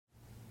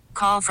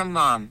Call from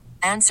mom.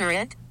 Answer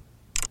it.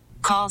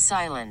 Call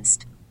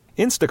silenced.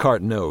 Instacart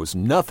knows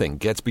nothing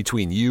gets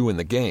between you and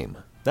the game.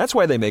 That's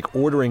why they make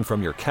ordering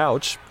from your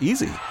couch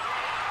easy.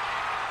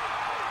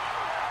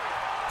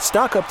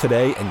 Stock up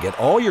today and get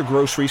all your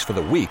groceries for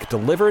the week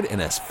delivered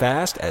in as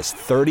fast as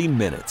 30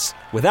 minutes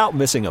without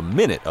missing a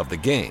minute of the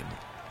game.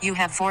 You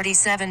have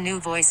 47 new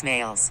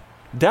voicemails.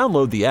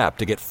 Download the app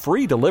to get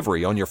free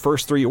delivery on your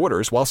first 3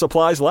 orders while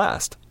supplies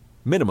last.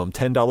 Minimum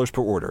 $10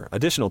 per order.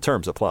 Additional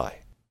terms apply.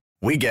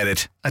 We get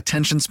it.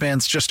 Attention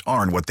spans just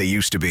aren't what they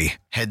used to be.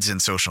 Heads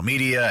in social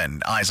media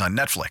and eyes on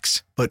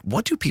Netflix. But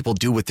what do people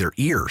do with their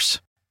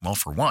ears? Well,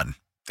 for one,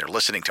 they're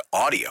listening to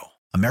audio.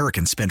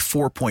 Americans spend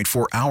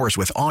 4.4 hours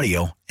with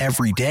audio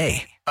every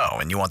day. Oh,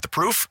 and you want the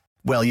proof?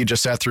 Well, you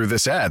just sat through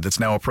this ad that's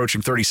now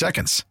approaching 30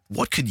 seconds.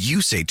 What could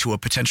you say to a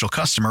potential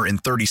customer in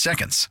 30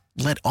 seconds?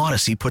 Let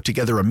Odyssey put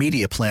together a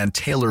media plan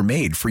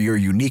tailor-made for your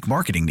unique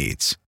marketing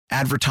needs.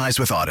 Advertise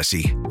with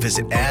Odyssey.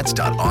 Visit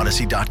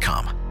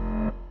ads.odyssey.com.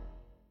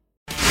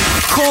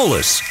 Call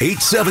us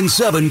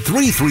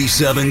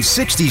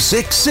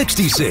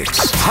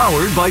 877-337-6666.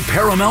 Powered by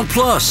Paramount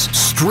Plus.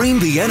 Stream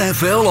the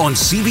NFL on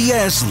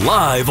CBS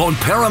live on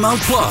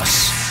Paramount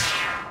Plus.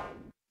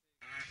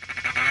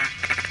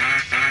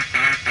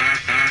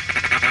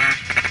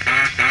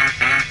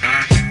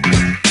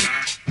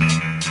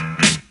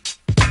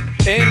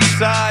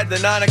 Inside the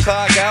 9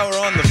 o'clock hour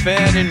on the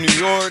Fan in New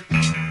York.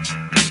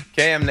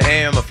 KM to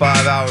AM, a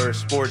 5-hour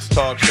sports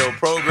talk show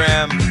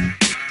program.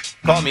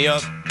 Call me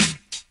up.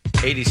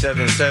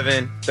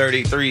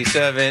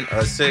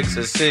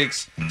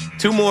 877-337-6666.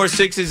 2 more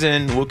sixes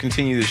and we'll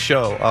continue the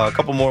show. A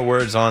couple more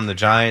words on the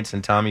Giants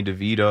and Tommy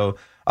DeVito.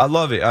 I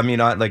love it. I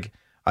mean, I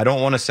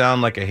don't want to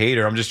sound like a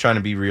hater. I'm just trying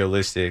to be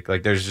realistic.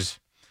 Like it's just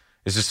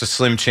a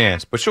slim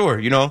chance. But sure,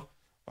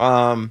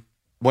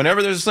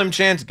 whenever there's a slim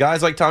chance,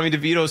 guys like Tommy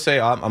DeVito say,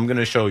 I'm going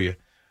to show you,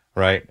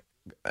 right?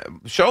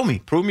 Show me.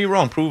 Prove me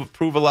wrong.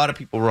 Prove a lot of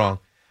people wrong.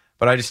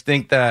 But I just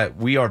think that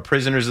we are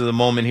prisoners of the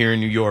moment here in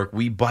New York.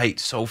 We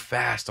bite so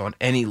fast on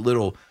any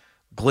little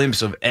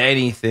glimpse of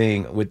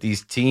anything with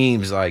these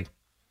teams. Like,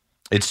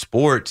 it's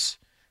sports.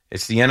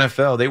 It's the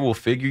NFL. They will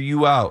figure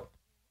you out.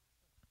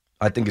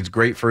 I think it's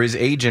great for his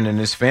agent and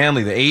his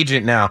family. The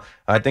agent now,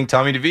 I think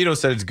Tommy DeVito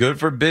said it's good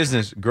for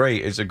business.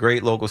 Great. It's a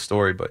great local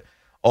story. But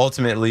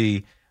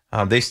ultimately,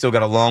 they still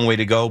got a long way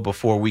to go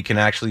before we can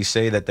actually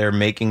say that they're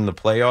making the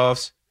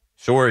playoffs.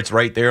 Sure, it's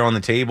right there on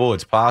the table.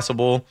 It's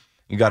possible.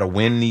 You got to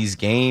win these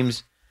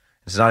games.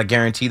 It's not a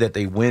guarantee that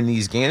they win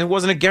these games. It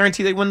wasn't a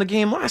guarantee they win the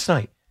game last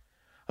night.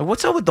 Like,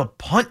 what's up with the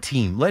punt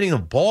team letting the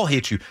ball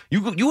hit you?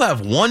 You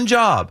have one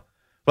job.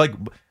 Like,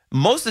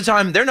 most of the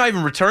time, they're not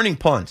even returning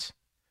punts.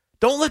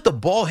 Don't let the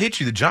ball hit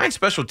you. The Giants'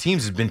 special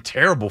teams has been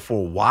terrible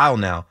for a while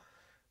now.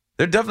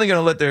 They're definitely going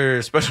to let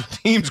their special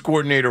teams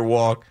coordinator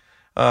walk.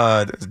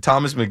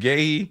 Thomas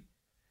McGahee.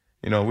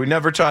 We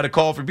never try to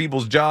call for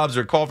people's jobs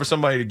or call for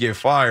somebody to get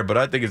fired, but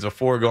I think it's a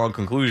foregone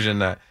conclusion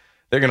that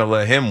they're going to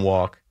let him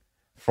walk.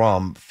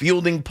 From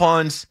fielding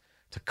punts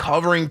to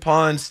covering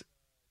punts.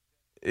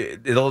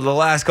 The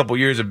last couple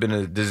years have been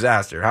a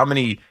disaster. How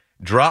many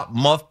drop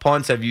muff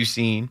punts have you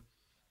seen?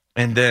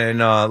 And then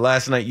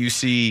last night you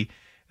see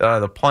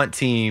the punt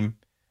team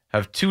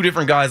have 2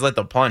 different guys let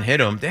the punt hit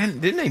them. Then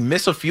didn't they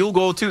miss a field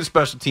goal too? The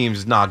special teams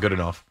is not good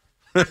enough.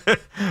 The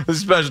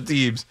special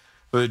teams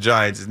for the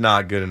Giants is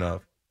not good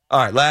enough. All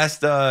right,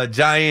 last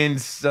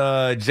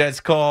Giants-Jets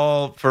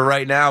call for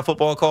right now,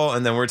 football call,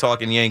 and then we're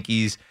talking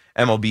Yankees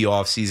MLB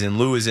offseason.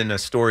 Lou is in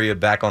Astoria,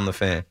 back on the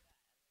Fan.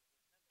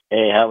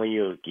 Hey, how are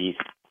you, Keith?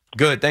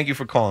 Good. Thank you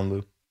for calling,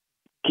 Lou.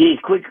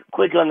 Keith, quick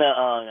on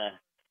the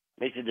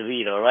Mr.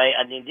 DeVito, right?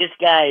 I mean, this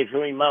guy, if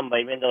you remember,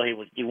 even though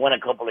he won a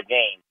couple of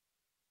games,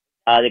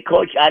 the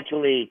coach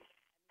actually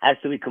has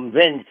to be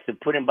convinced to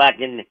put him back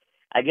in.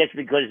 I guess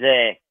because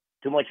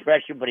too much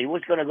pressure, but he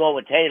was going to go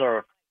with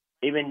Taylor.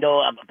 Even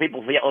though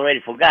people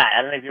already forgot.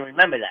 I don't know if you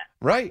remember that.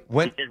 Right.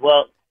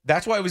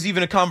 That's why it was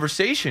even a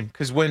conversation.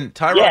 Because when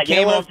Tyrod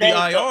came off the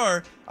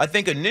IR, I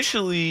think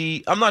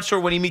initially, I'm not sure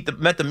when he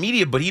met the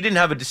media, but he didn't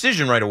have a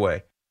decision right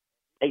away.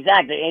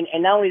 Exactly.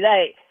 And not only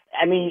that,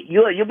 I mean,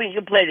 you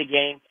play the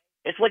game.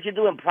 It's what you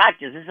do in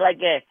practice. It's like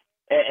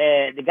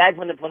the guy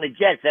from the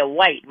Jets,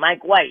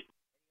 Mike White.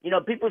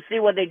 People see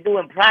what they do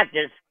in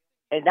practice,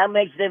 and that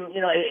makes them,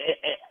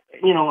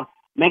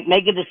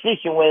 make a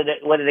decision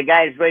whether the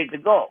guy is ready to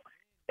go.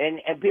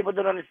 And people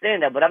don't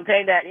understand that. But I'm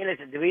telling you that,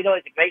 listen, DeVito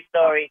is a great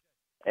story.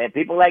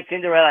 People like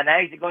Cinderella. Now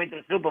he's going to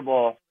the Super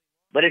Bowl.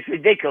 But it's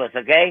ridiculous,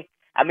 okay?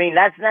 I mean,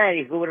 last night,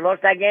 if we would have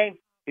lost that game,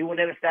 he would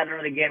never start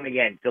another game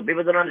again. So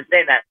people don't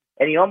understand that.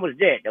 And he almost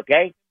did,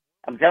 okay?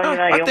 I'm telling you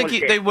now, I think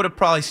they would have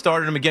probably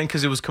started him again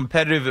because it was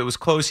competitive. It was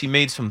close. He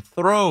made some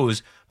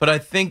throws. But I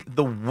think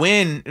the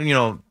win,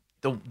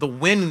 the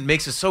win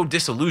makes us so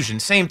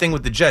disillusioned. Same thing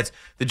with the Jets.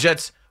 The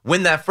Jets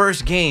win that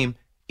first game,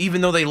 even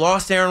though they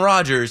lost Aaron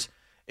Rodgers.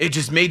 It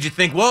just made you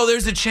think, well,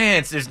 there's a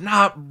chance. There's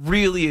not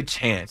really a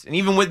chance. And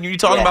even when you're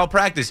talking about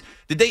practice,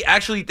 did they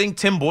actually think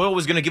Tim Boyle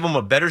was going to give them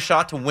a better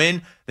shot to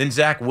win than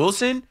Zach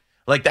Wilson?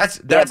 Like that's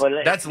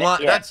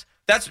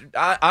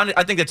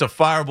I think that's a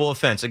fireable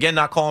offense. Again,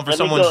 not calling for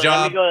someone's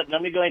job.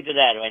 Let me go into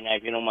that right now,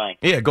 if you don't mind.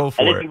 Yeah, go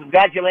for it.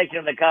 Congratulations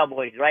on the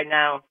Cowboys. Right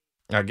now,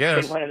 I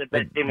guess. one of the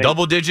best teams.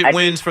 Double-digit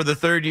wins for the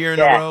third year in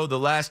a row. The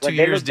last 2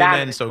 years didn't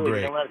end so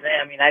great. You know what I'm saying?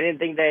 I mean, I didn't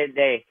think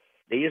they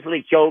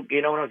usually choke,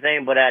 you know what I'm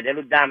saying? But they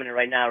look dominant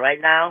right now.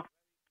 Right now,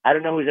 I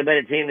don't know who's a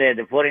better team,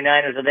 the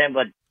 49ers or them,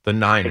 but the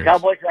Niners. The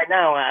Cowboys right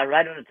now are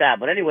right on the top.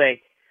 But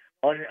anyway,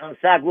 on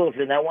Zach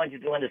Wilson, I want you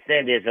to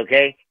understand this,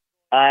 okay?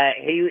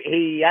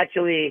 He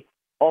actually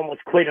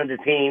almost quit on the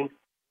team,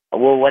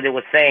 what they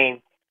were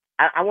saying.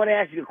 I want to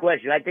ask you a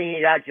question. I think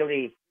he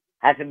actually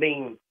hasn't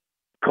been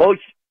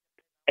coached.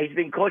 He's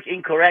been coached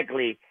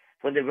incorrectly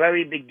from the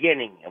very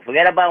beginning.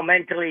 Forget about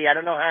mentally. I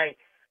don't know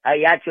how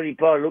he actually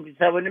probably looked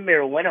himself in the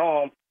mirror, went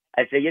home,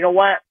 and said, you know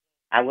what?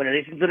 I'm going to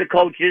listen to the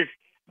coaches,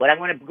 but I'm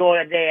going to go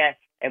in there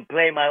and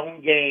play my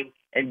own game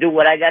and do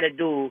what I got to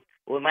do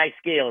with my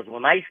skills,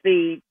 with my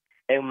speed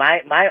and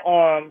my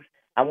arms.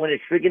 I'm going to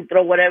freaking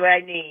throw whatever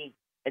I need,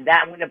 and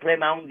that I'm going to play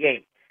my own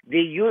game.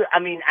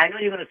 I know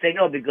you're going to say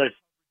no because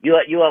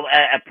you're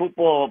a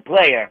football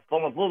player,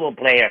 former football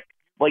player,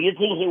 but you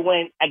think he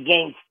went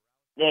against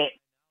the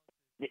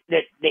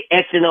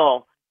S and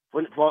O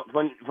from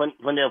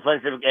the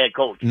offensive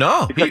coach?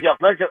 No,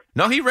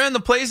 No, he ran the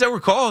plays that were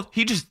called.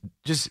 He just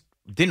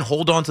didn't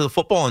hold on to the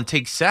football and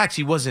take sacks.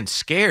 He wasn't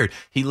scared.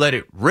 He let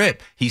it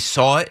rip. He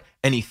saw it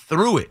and he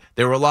threw it.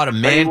 There were a lot of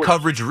man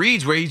coverage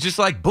reads where he's just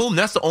like, boom,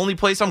 that's the only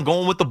place I'm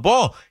going with the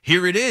ball.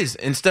 Here it is.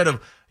 Instead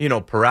of,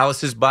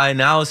 paralysis by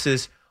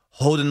analysis,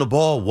 holding the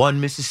ball,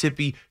 1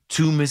 Mississippi,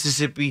 2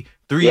 Mississippi,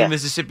 3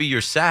 Mississippi,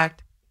 you're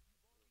sacked.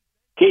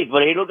 Keith,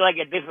 but he looked like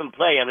a different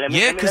player.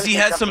 Because he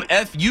had some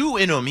FU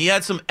in him. He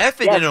had some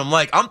F in him.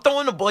 Like, I'm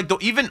throwing the ball. Like,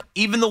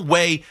 even the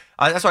way,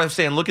 that's why I'm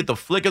saying, look at the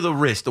flick of the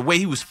wrist. The way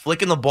he was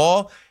flicking the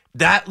ball,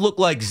 that looked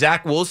like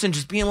Zach Wilson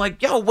just being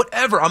like, yo,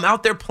 whatever. I'm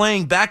out there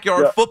playing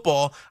backyard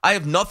football. I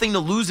have nothing to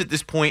lose at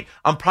this point.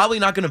 I'm probably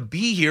not going to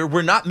be here.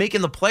 We're not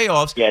making the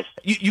playoffs. Yes.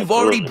 You've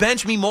already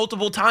benched me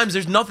multiple times.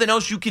 There's nothing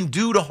else you can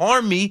do to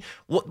harm me.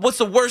 What's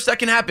the worst that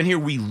can happen here?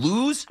 We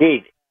lose?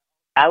 Keith,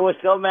 I was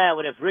so mad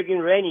with a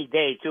freaking rainy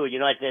day, too.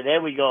 I said,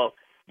 there we go.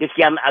 This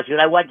game, should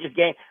I watch this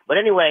game? But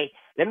anyway,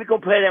 let me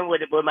compare them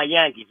with my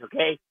Yankees,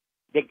 okay?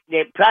 The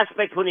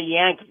prospects for the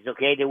Yankees,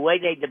 okay, the way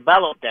they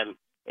develop them,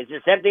 it's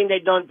the same thing they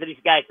done to this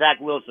guy, Zach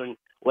Wilson,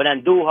 with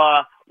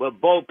Andujar, with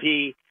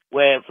Volpe,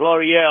 with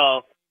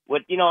Florial,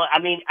 with,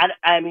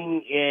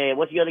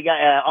 what's the other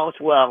guy,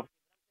 Oswell?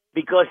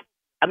 Because,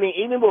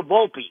 even with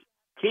Volpe,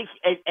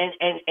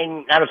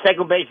 and out of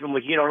second baseman,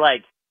 which you don't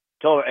like,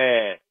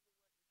 Torres,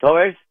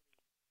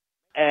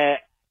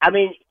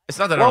 it's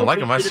not that I don't like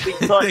him.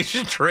 They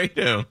should trade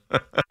him.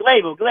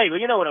 Gleyber,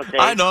 you know what I'm saying.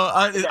 I know.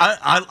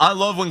 I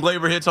love when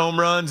Gleyber hits home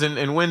runs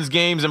and wins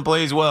games and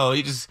plays well.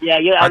 I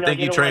think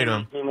you trade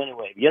him.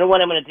 Anyway, you don't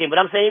want him on the team. But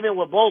I'm saying even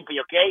with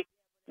Volpe, okay?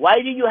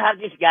 Why do you have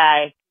this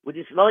guy with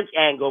this launch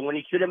angle when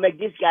he should have made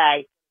this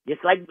guy,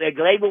 just like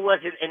Gleyber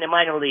was in the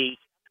minor leagues,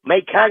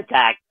 make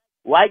contact?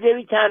 Why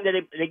every time that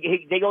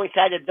they go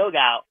inside the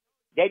dugout,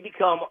 they're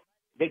trying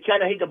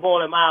to hit the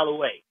ball a mile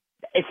away?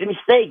 It's a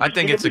mistake. I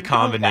think it's a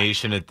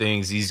combination of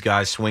things. These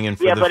guys swinging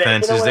for the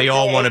fences. They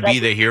all want to be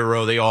the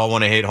hero. They all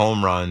want to hit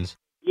home runs.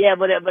 Yeah,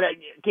 but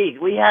Keith,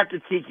 we have to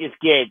teach this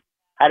kid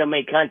how to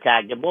make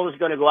contact. The ball is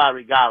going to go out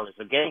regardless,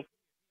 okay?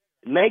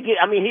 Make it.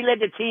 He led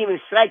the team in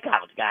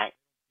strikeouts, guy.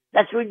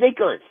 That's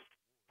ridiculous.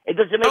 It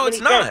doesn't make any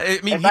sense. No,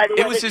 it's not.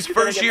 It was his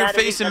first year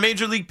facing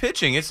Major League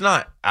pitching. It's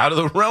not out of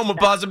the realm of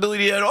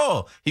possibility at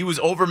all. He was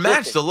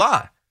overmatched a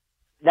lot.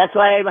 That's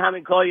why I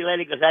haven't called you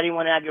lately, because I didn't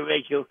want to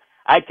aggravate you.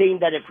 I think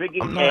that the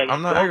freaking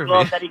I'm not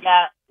aggravated. that he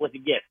got was a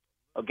gift.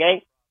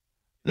 Okay?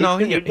 No,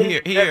 he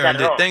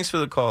earned it. Thanks for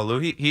the call, Lou.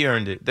 He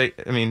earned it. They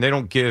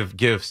don't give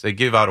gifts. They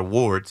give out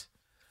awards.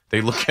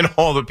 They look at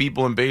all the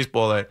people in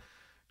baseball that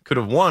could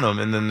have won them,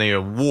 and then they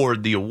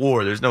award the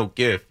award. There's no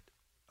gift.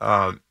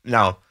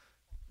 Now,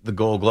 the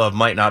Gold Glove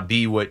might not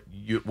be what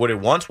it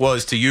once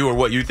was to you or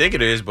what you think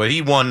it is, but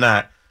he won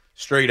that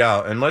straight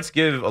out. And let's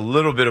give a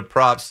little bit of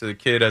props to the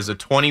kid as a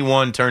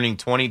 21 turning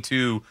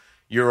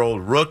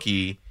 22-year-old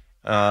rookie.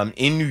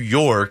 In New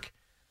York,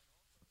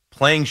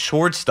 playing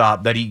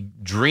shortstop, that he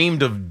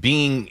dreamed of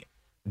being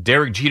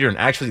Derek Jeter and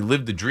actually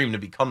lived the dream to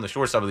become the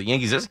shortstop of the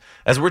Yankees.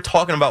 As we're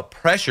talking about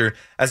pressure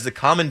as the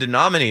common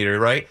denominator,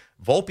 right?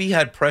 Volpe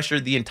had pressure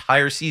the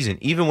entire season.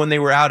 Even when they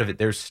were out of it,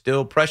 there's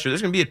still pressure.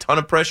 There's going to be a ton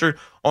of pressure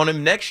on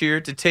him next year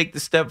to take the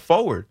step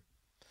forward.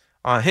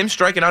 Him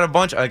striking out a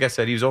bunch, like I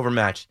said, he was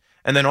overmatched.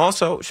 And then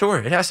also, sure,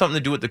 it has something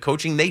to do with the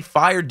coaching. They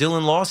fired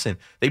Dylan Lawson.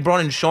 They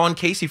brought in Sean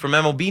Casey from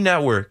MLB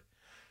Network.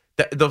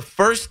 The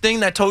first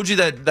thing that told you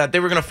that they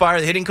were going to fire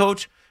the hitting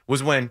coach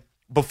was when,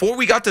 before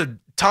we got to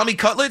Tommy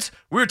Cutlets,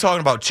 we were talking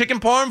about chicken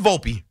parm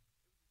Volpe.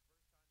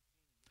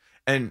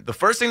 And the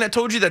first thing that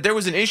told you that there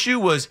was an issue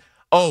was,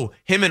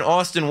 him and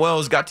Austin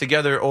Wells got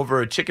together over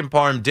a chicken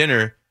parm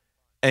dinner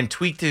and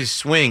tweaked his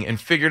swing and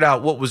figured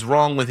out what was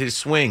wrong with his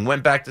swing.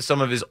 Went back to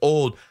some of his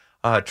old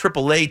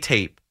AAA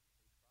tape.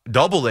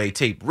 Double-A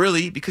tape,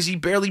 really, because he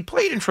barely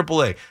played in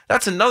Triple-A.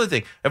 That's another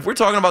thing. If we're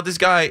talking about this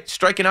guy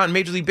striking out in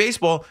Major League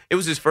Baseball, it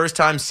was his first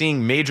time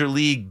seeing Major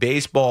League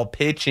Baseball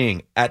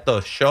pitching at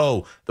the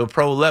show, the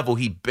pro level.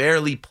 He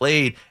barely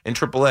played in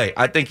Triple-A.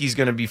 I think he's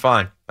going to be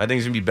fine. I think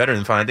he's going to be better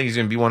than fine. I think he's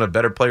going to be one of the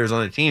better players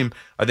on the team.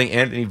 I think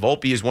Anthony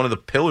Volpe is one of the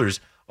pillars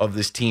of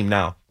this team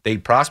now. They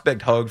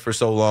prospect hugged for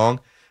so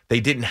long. They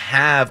didn't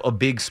have a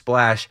big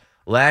splash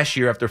last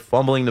year after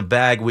fumbling the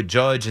bag with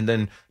Judge and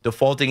then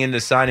defaulting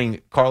into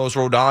signing Carlos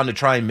Rodon to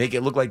try and make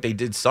it look like they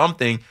did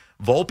something.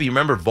 Volpe,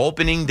 remember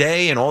Volpening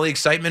Day and all the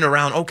excitement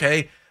around,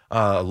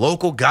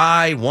 local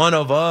guy, one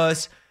of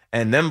us,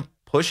 and them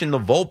pushing the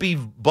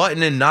Volpe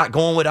button and not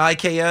going with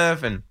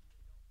IKF. And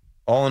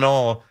all in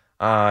all,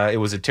 it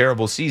was a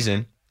terrible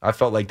season. I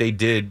felt like they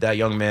did that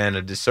young man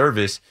a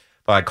disservice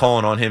by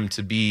calling on him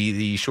to be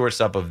the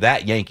shortstop of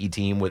that Yankee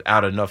team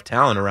without enough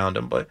talent around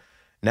him. But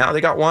now they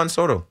got Juan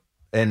Soto.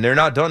 And they're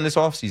not done this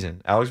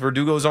offseason. Alex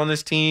Verdugo's on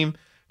this team.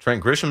 Trent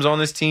Grisham's on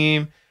this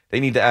team. They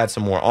need to add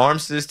some more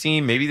arms to this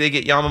team. Maybe they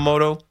get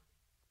Yamamoto.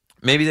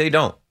 Maybe they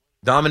don't.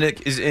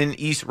 Dominic is in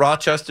East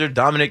Rochester.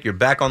 Dominic, you're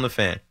back on the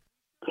Fan.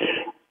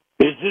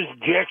 Is this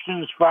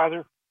Jackson's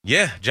father?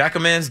 Yeah,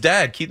 Jackaman's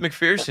dad, Keith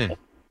McPherson.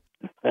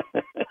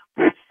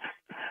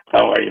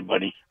 How are you,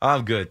 buddy?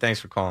 I'm good.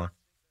 Thanks for calling.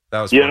 That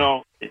was fun. You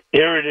know,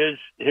 here it is.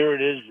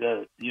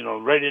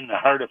 Right in the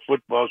heart of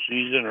football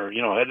season or,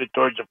 headed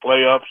towards the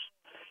playoffs.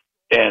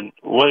 And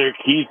what are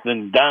Keith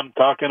and Dom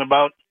talking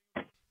about?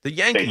 The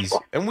Yankees.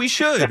 Baseball. And we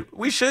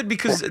should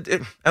because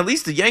at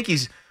least the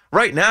Yankees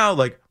right now,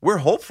 like, we're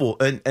hopeful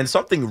and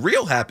something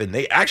real happened.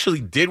 They actually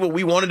did what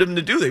we wanted them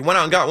to do. They went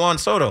out and got Juan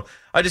Soto.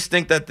 I just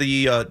think that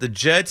the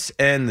Jets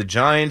and the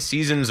Giants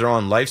seasons are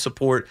on life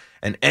support,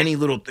 and any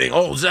little thing,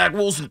 Zach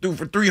Wilson threw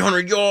for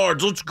 300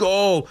 yards, let's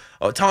go.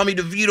 Tommy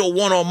DeVito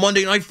won on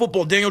Monday Night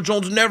Football. Daniel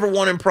Jones never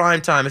won in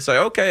prime time. It's like,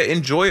 okay,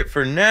 enjoy it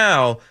for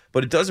now,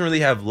 but it doesn't really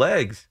have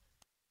legs.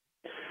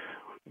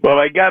 Well,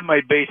 I got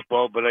my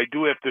baseball, but I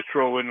do have to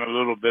throw in a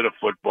little bit of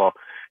football.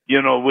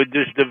 With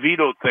this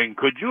DeVito thing,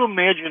 could you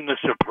imagine the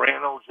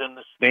Sopranos in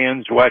the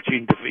stands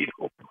watching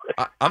DeVito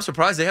play? I'm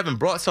surprised they haven't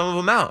brought some of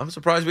them out. I'm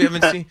surprised we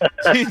haven't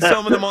seen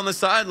some of them on the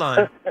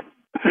sideline.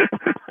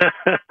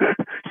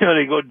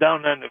 They go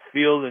down on the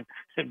field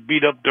and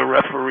beat up the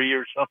referee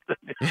or something.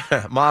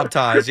 Yeah, mob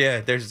ties. Yeah,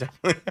 there's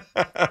definitely.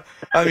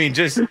 I mean,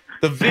 just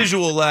the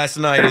visual last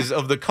night is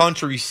of the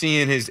country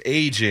seeing his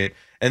agent.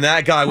 And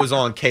that guy was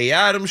on Kay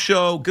Adams'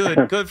 show.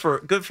 Good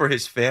for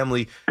his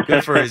family.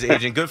 Good for his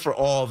agent. Good for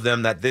all of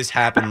them that this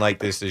happened like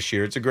this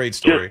year. It's a great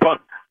story.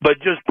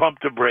 Just pump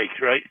the brakes,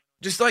 right?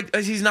 Just like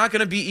he's not going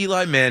to be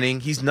Eli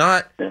Manning. He's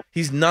not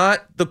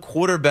the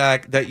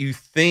quarterback that you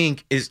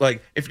think is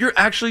like. If you're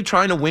actually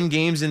trying to win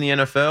games in the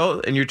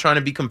NFL and you're trying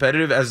to be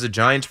competitive as the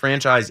Giants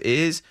franchise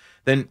is,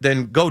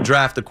 then go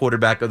draft the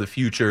quarterback of the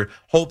future.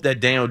 Hope that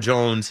Daniel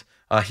Jones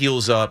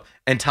heals up,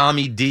 and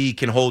Tommy D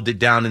can hold it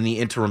down in the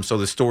interim so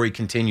the story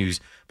continues.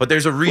 But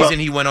there's a reason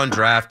he went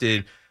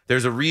undrafted.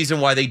 There's a reason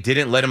why they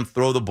didn't let him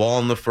throw the ball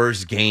in the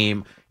first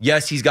game.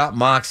 Yes, he's got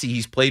moxie.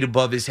 He's played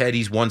above his head.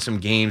 He's won some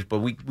games,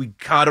 but we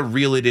got to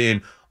reel it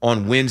in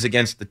on wins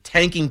against the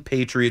tanking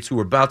Patriots who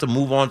are about to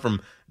move on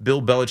from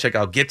Bill Belichick.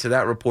 I'll get to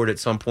that report at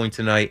some point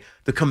tonight.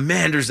 The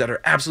Commanders that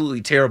are absolutely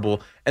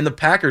terrible, and the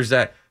Packers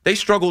that they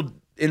struggled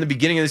in the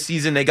beginning of the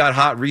season. They got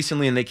hot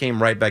recently, and they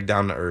came right back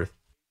down to earth.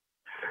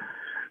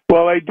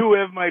 Well, I do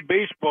have my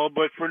baseball,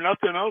 but for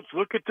nothing else,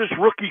 look at this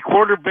rookie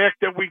quarterback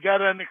that we got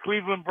on the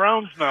Cleveland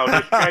Browns now.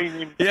 This guy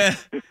named Yeah,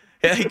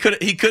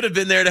 he could have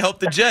been there to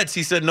help the Jets.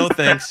 He said, no,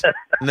 thanks.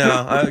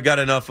 No, I got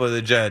enough of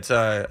the Jets.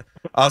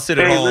 I'll sit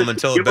at home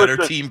until a better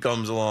team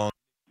comes along.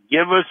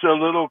 Give us a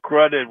little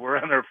credit. We're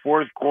on our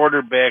fourth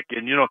quarterback,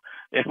 and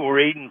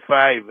we're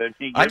 8-5.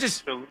 I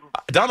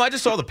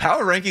just saw the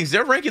power rankings.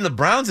 They're ranking the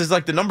Browns as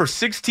like the number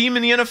 6 team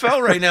in the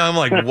NFL right now. I'm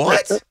like,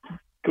 what?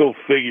 Go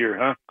figure,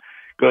 huh?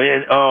 Go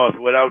ahead. Oh,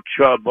 without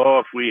Chubb.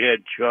 Oh, if we had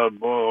Chubb.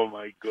 Oh,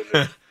 my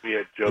goodness. We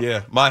had Chubb.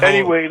 Yeah. My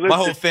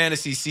whole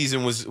fantasy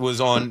season was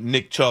on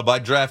Nick Chubb. I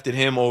drafted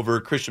him over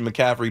Christian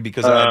McCaffrey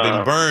because I had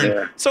been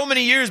burned so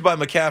many years by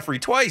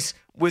McCaffrey twice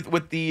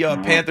with the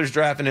Panthers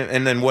drafting him.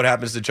 And then what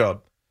happens to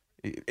Chubb?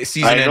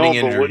 Season-ending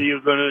injury. But what are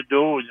you going to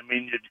do? I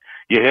mean,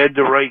 you had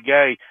the right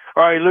guy.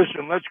 All right,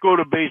 listen, let's go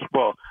to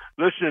baseball.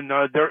 Listen,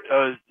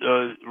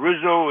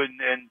 Rizzo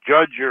and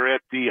Judge are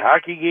at the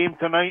hockey game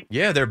tonight.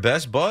 Yeah, they're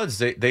best buds.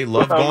 They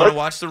love going to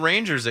watch the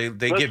Rangers. They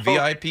get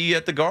VIP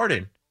at the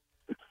Garden.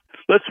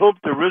 Let's hope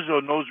the Rizzo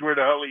knows where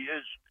the hell he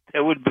is.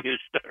 That would be a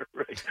start,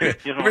 right?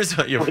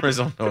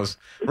 Rizzo knows.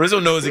 Rizzo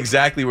knows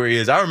exactly where he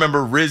is. I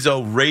remember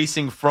Rizzo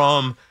racing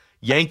from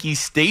Yankee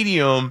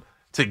Stadium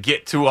to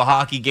get to a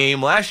hockey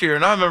game last year,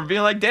 and I remember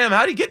being like, damn,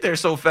 how'd he get there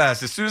so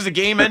fast? As soon as the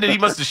game ended, he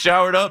must have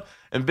showered up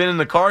and been in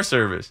the car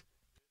service.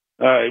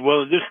 All right,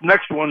 well, this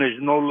next one is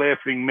no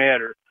laughing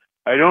matter.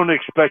 I don't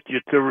expect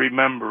you to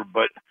remember,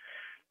 but,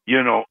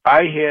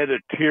 I had a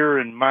tear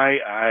in my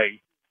eye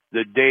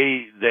the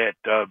day that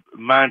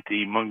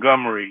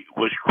Montgomery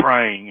was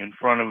crying in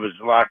front of his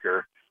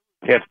locker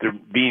after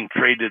being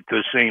traded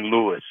to St.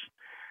 Louis.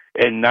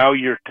 And now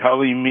you're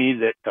telling me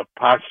that the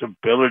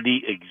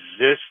possibility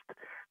exists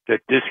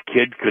that this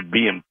kid could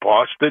be in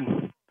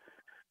Boston?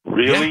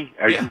 Really?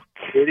 Yeah, Are you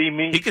kidding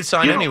me? He could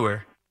sign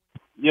anywhere.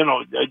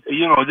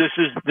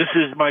 This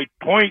is my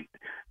point,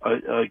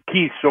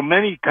 Keith. So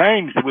many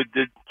times with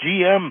the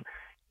GM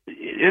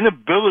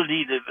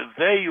inability to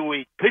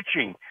evaluate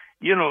pitching,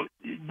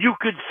 you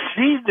could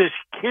see this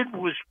kid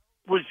was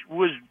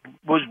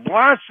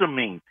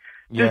blossoming.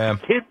 Yeah,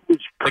 this kid was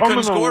they coming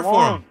couldn't score along.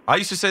 for him. I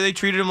used to say they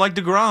treated him like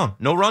DeGrom,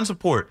 no run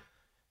support.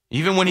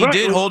 Even when he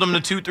did hold him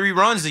to 2-3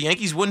 runs, the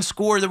Yankees wouldn't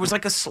score. There was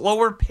like a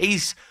slower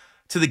pace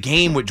to the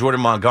game with Jordan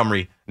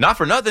Montgomery. Not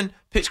for nothing,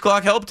 pitch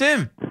clock helped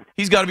him.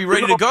 He's got to be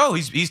ready to go.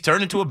 He's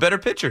turned into a better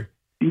pitcher.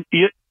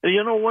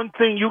 One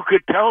thing you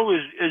could tell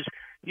is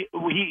he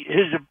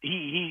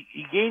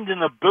gained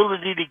an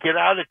ability to get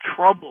out of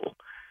trouble.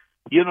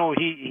 He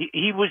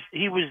was,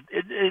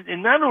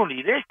 and not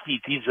only that,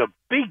 Keith, he's a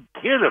big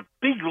kid, a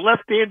big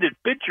left-handed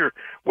pitcher.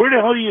 Where the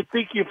hell do you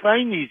think you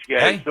find these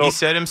guys? Hey, he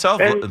said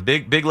himself,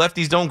 big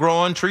lefties don't grow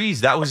on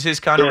trees. That was his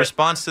kind of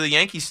response to the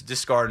Yankees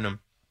discarding him.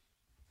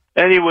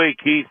 Anyway,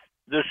 Keith,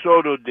 the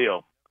Soto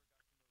deal.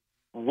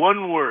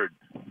 One word,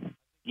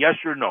 yes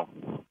or no?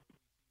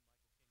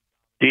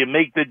 Do you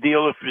make the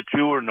deal if it's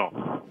you or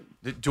no?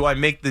 Do I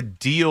make the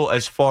deal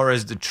as far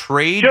as the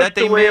trade Just that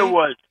they the way made? it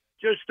was.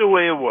 Just the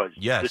way it was.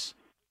 Yes.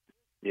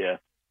 Yeah.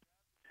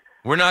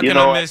 We're not going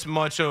to miss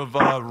much of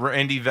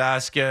Randy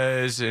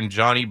Vasquez and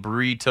Johnny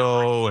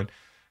Brito and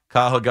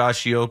Kyle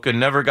Higashioka.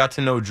 Never got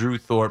to know Drew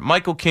Thorpe.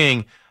 Michael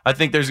King, I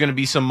think there's going to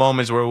be some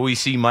moments where we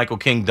see Michael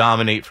King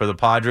dominate for the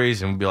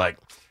Padres and we'll be like,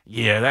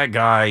 yeah, that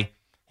guy,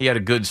 he had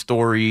a good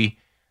story.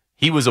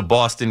 He was a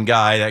Boston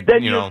guy.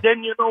 Then you know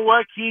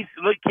what, Keith?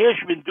 Look,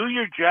 Cashman, do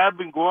your job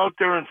and go out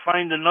there and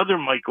find another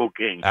Michael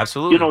King.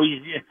 Absolutely.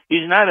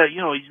 He's not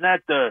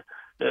the.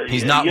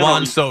 He's not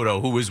Juan Soto,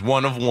 who is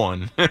one of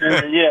one.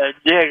 Yeah.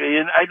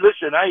 And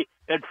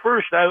at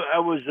first I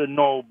was a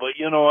no, but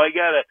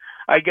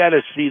I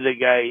gotta see the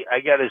guy. I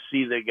gotta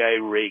see the guy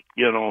rake.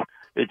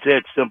 It's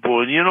that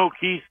simple. And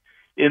Keith,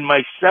 in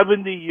my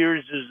 70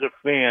 years as a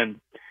fan,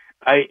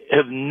 I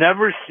have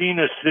never seen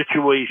a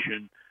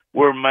situation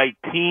where my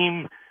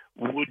team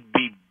would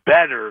be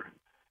better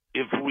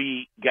if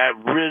we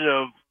got rid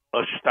of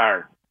a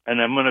star. And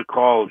I'm going to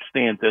call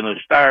Stanton a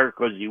star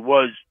because he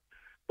was.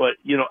 But,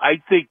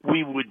 I think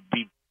we would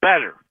be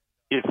better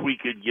if we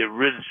could get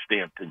rid of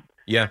Stanton.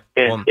 Yeah.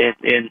 And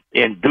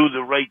do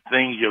the right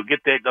things. Get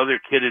that other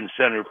kid in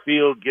center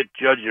field, get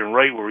Judge and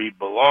right where he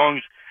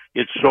belongs,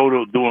 get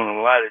Soto doing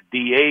a lot of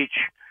DH.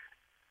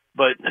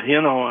 But, I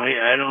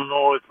don't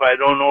know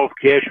if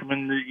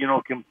Cashman,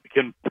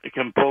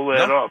 can pull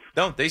that off.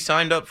 No, they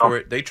signed up for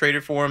it. They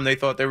traded for him. They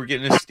thought they were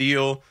getting a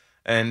steal.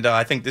 And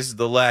I think this is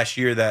the last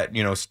year that,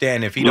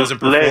 Stan, if he doesn't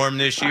perform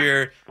this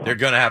year, they're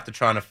going to have to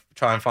try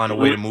and find a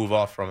way to move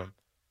off from him.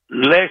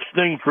 Last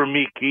thing for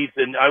me, Keith,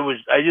 and I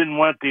didn't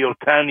want the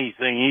Ohtani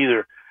thing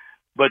either.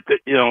 But,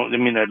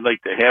 I'd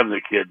like to have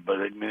the kid, but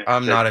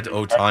I'm not an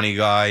Ohtani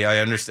guy. I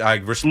understand. I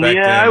respect him.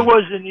 Yeah, I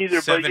wasn't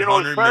either. But, as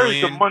far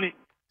million, as the money.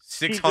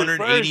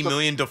 $680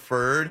 million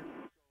deferred.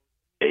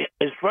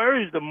 As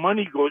far as the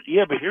money goes,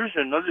 yeah, but here's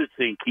another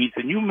thing, Keith,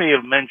 and you may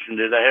have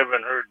mentioned it. I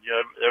haven't heard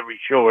every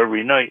show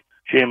every night.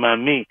 Shame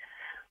on me.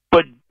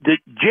 But the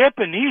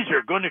Japanese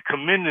are going to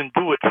come in and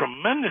do a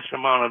tremendous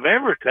amount of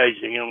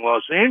advertising in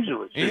Los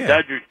Angeles, in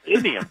Dodger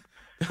Stadium.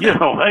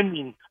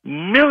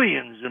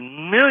 Millions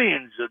and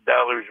millions of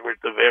dollars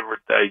worth of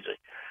advertising.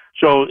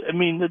 So,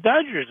 the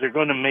Dodgers are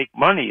going to make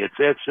money. It's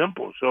that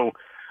simple. So,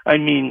 I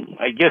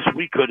guess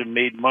we could have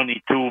made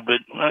money too, but,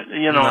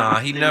 Nah,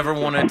 he never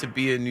wanted to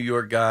be a New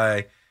York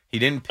guy. He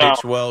didn't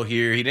pitch well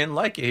here. He didn't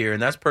like it here,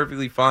 and that's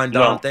perfectly fine,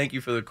 Dom. Thank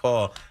you for the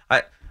call.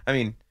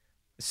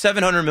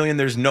 $700 million,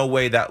 there's no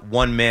way that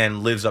one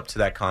man lives up to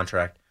that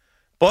contract.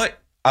 But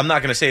I'm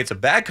not going to say it's a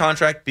bad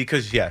contract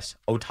because, yes,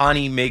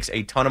 Ohtani makes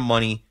a ton of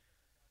money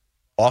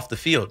off the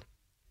field.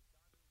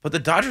 But the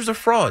Dodgers are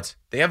frauds.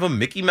 They have a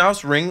Mickey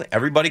Mouse ring.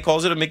 Everybody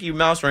calls it a Mickey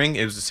Mouse ring.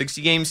 It was a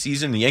 60-game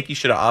season. The Yankees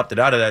should have opted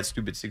out of that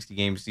stupid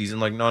 60-game season.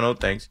 Like, no,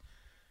 thanks.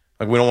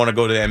 Like, we don't want to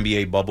go to the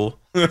NBA bubble.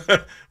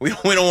 we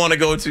don't want to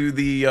go to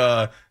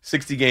the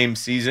 60-game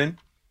season.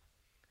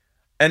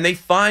 And they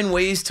find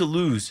ways to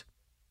lose.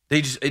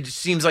 It just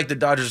seems like the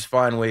Dodgers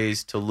find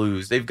ways to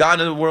lose. They've gotten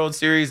to the World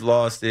Series,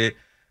 lost it.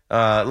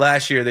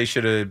 Last year, they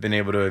should have been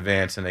able to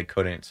advance, and they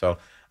couldn't. So,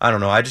 I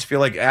don't know. I just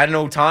feel like adding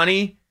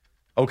Ohtani,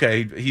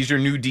 okay, he's your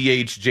new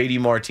DH, J.D.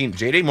 Martinez.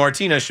 J.D.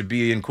 Martinez should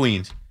be in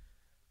Queens.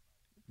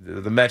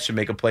 The Mets should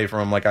make a play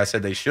for him. Like I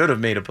said, they should have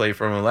made a play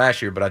for him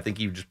last year, but I think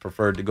he just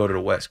preferred to go to the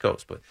West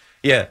Coast. But,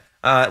 yeah,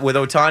 with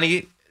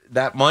Ohtani,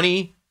 that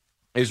money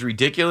is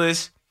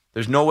ridiculous.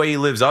 There's no way he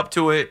lives up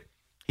to it.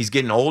 He's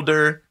getting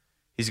older.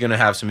 He's going to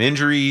have some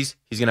injuries.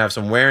 He's going to have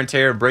some wear and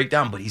tear,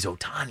 breakdown, but he's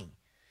Ohtani.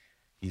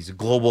 He's a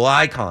global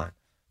icon.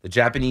 The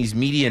Japanese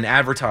media and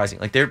advertising,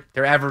 like they're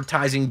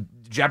advertising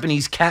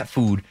Japanese cat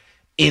food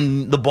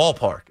in the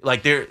ballpark.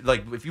 Like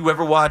if you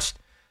ever watched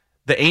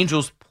the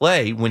Angels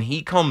play, when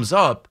he comes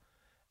up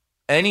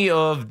any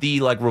of the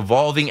like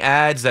revolving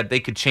ads that they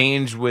could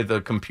change with a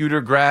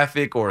computer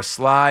graphic or a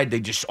slide, they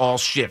just all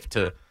shift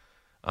to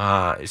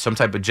some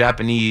type of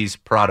Japanese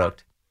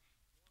product.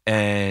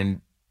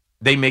 And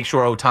they make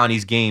sure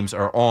Ohtani's games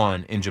are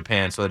on in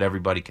Japan so that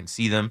everybody can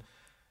see them.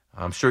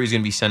 I'm sure he's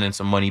going to be sending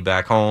some money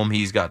back home.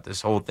 He's got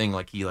this whole thing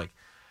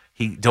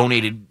he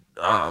donated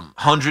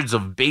hundreds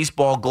of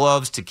baseball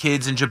gloves to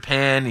kids in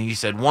Japan. And he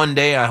said, one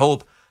day I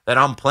hope that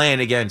I'm playing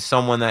against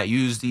someone that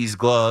used these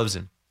gloves.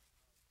 And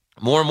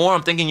more and more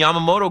I'm thinking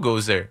Yamamoto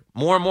goes there.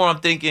 More and more I'm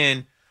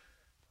thinking,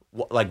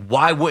 like,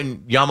 why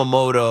wouldn't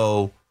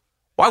Yamamoto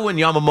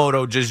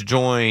just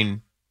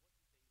join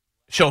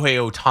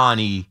Shohei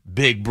Ohtani,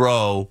 big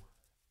bro,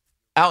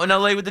 out in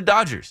LA with the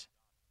Dodgers?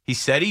 He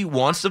said he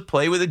wants to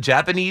play with a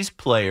Japanese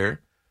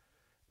player.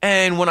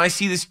 And when I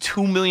see this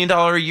 $2 million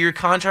a year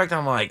contract,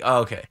 I'm like,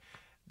 oh, okay,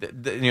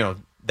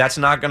 that's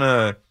not going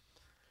to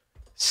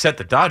set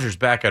the Dodgers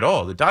back at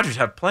all. The Dodgers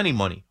have plenty of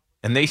money,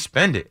 and they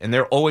spend it, and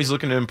they're always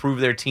looking to improve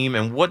their team.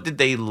 And what did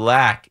they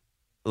lack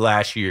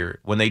last year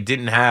when they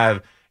didn't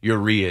have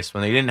Urias,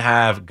 when they didn't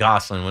have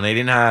Gosselin, when they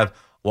didn't have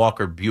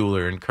Walker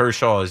Buehler, and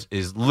Kershaw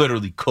is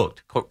literally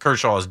cooked.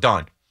 Kershaw is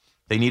done.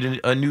 They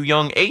need a new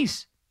young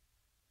ace.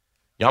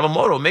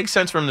 Yamamoto, it makes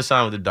sense for him to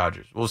sign with the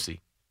Dodgers. We'll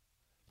see.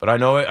 But I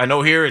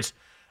know here it's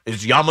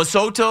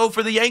Yamamoto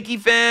for the Yankee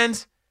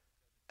fans.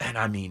 And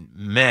I mean,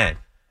 man,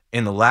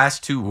 in the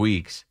last 2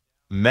 weeks,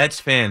 Mets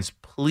fans,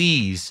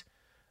 please,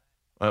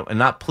 and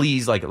not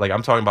please like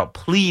I'm talking about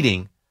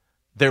pleading,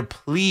 they're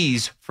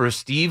pleas for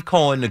Steve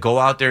Cohen to go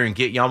out there and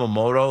get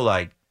Yamamoto.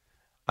 Like,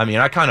 I mean,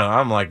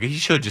 I'm like, he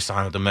should just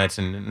sign with the Mets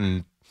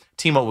and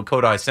team up with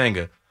Kodai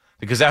Senga.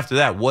 Because after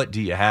that, what do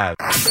you have?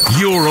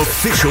 Your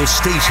official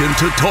station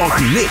to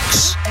talk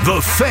Knicks. The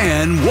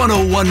Fan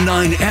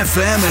 101.9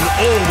 FM and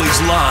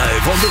always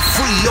live on the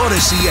free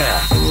Odyssey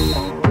app.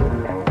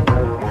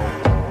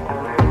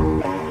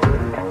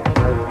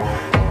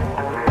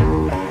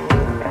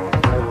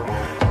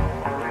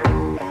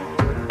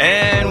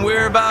 And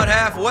we're about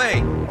halfway.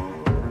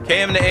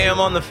 KM to AM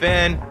on the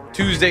Fan.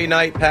 Tuesday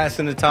night,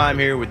 passing the time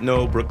here with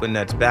no Brooklyn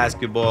Nets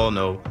basketball,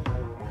 no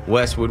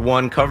Westwood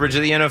One coverage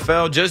of the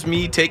NFL. Just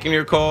me taking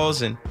your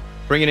calls and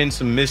bringing in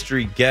some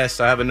mystery guests.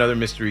 I have another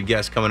mystery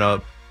guest coming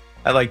up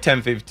at like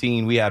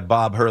 10:15. We had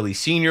Bob Hurley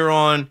Sr.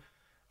 on.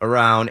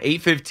 Around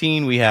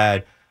 8:15, we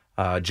had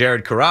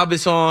Jared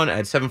Carabas on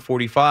at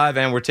 7:45,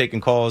 and we're taking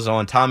calls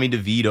on Tommy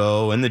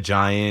DeVito and the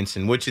Giants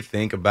and what you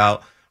think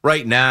about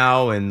right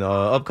now and the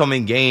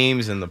upcoming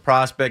games and the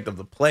prospect of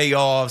the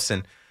playoffs.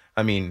 And,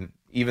 I mean,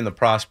 even the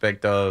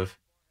prospect of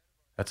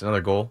 – that's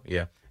another goal?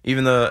 Yeah.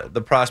 Even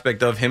the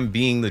prospect of him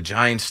being the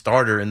Giants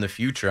starter in the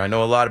future. I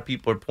know a lot of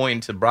people are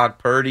pointing to Brock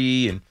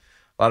Purdy, and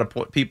a lot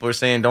of people are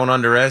saying don't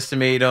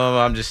underestimate him.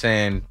 I'm just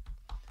saying,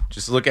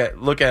 just look at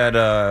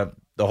the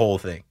whole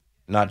thing,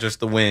 not just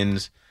the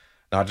wins,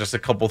 not just a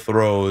couple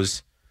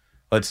throws.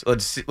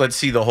 Let's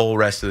see the whole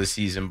rest of the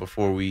season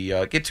before we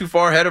get too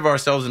far ahead of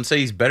ourselves and say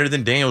he's better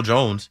than Daniel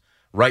Jones.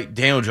 Write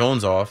Daniel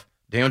Jones off.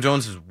 Daniel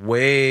Jones is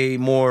way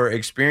more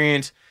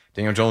experienced.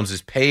 Daniel Jones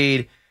is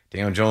paid.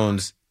 Daniel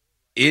Jones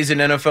is an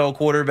NFL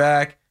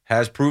quarterback,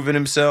 has proven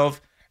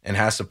himself, and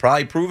has to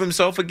probably prove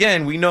himself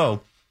again, we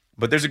know.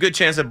 But there's a good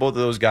chance that both of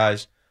those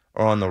guys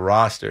are on the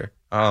roster.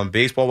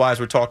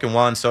 Baseball-wise, we're talking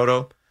Juan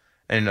Soto.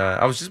 And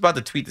I was just about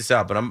to tweet this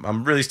out, but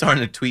I'm really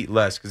starting to tweet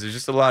less because there's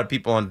just a lot of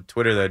people on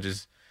Twitter that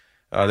just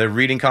their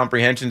reading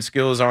comprehension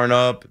skills aren't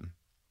up.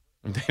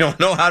 They don't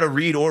know how to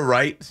read or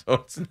write, so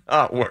it's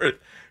not worth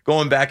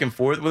going back and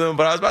forth with them.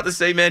 But I was about to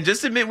say, man,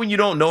 just admit when you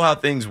don't know how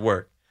things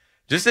work.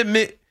 Just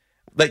admit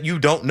that you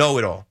don't know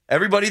it all.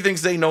 Everybody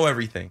thinks they know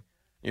everything.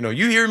 You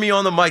hear me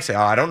on the mic say,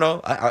 I don't know.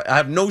 I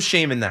have no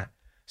shame in that.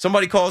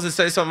 Somebody calls and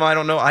says something I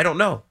don't know. I don't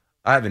know.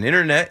 I have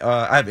internet.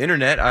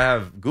 I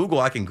have Google.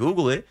 I can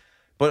Google it.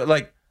 But,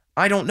 like,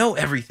 I don't know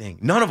everything.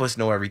 None of us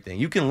know everything.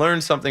 You can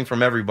learn something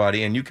from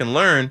everybody, and you can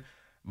learn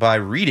by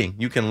reading.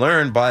 You can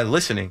learn by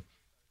listening.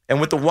 And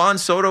with the Juan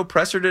Soto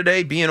presser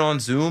today being on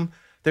Zoom,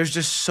 there's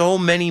just so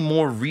many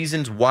more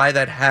reasons why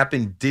that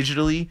happened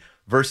digitally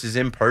versus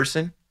in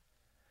person.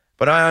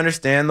 But I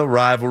understand the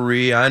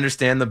rivalry. I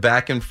understand the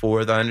back and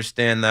forth. I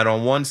understand that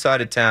on one side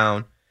of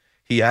town,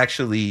 he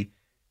actually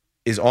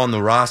is on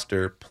the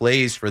roster,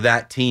 plays for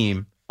that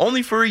team.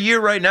 Only for a year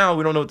right now.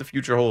 We don't know what the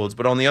future holds.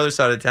 But on the other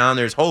side of town,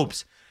 there's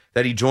hopes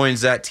that he joins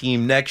that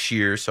team next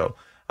year. So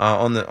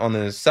on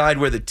the side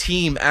where the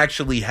team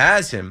actually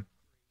has him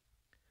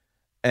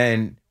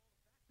and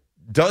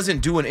doesn't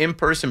do an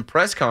in-person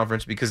press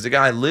conference because the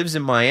guy lives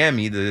in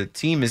Miami, the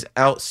team is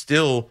out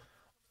still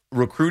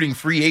recruiting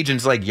free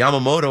agents like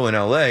Yamamoto in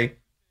LA,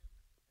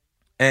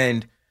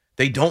 and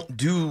they don't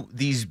do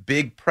these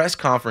big press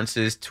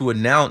conferences to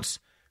announce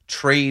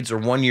trades or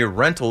one-year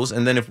rentals.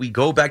 And then if we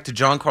go back to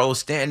Giancarlo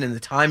Stanton and the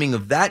timing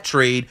of that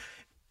trade,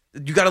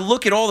 you got to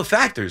look at all the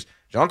factors.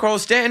 Giancarlo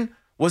Stanton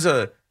was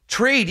a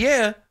trade,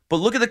 yeah, but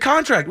look at the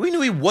contract. We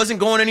knew he wasn't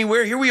going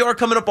anywhere. Here we are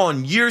coming up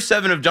on year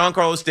 7 of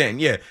Giancarlo Stanton.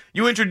 Yeah,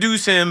 you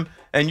introduce him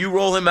and you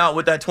roll him out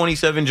with that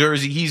 27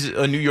 jersey, he's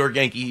a New York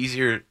Yankee. He's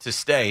here to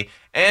stay.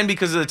 And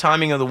because of the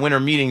timing of the winter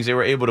meetings, they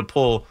were able to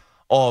pull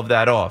all of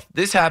that off.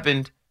 This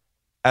happened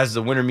as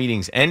the winter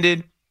meetings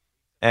ended,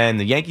 and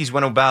the Yankees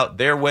went about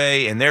their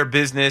way and their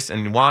business,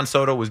 and Juan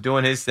Soto was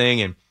doing his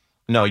thing. And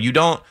no, you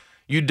don't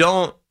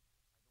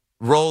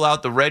roll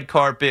out the red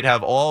carpet,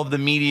 have all of the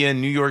media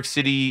in New York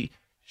City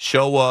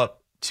show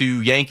up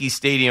to Yankee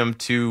Stadium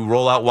to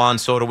roll out Juan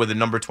Soto with a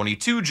number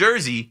 22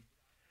 jersey,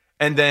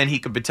 and then he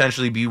could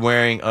potentially be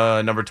wearing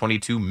a number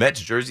 22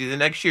 Mets jersey the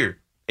next year.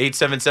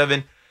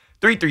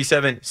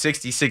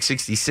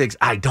 877-337-6666.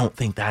 I don't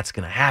think that's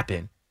going to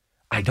happen.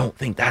 I don't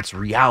think that's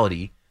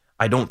reality.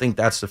 I don't think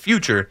that's the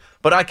future.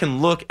 But I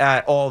can look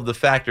at all of the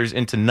factors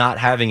into not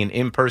having an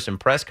in-person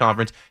press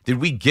conference.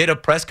 Did we get a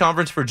press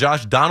conference for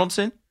Josh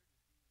Donaldson?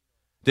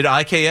 Did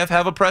IKF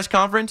have a press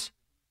conference?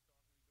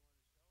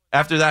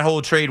 After that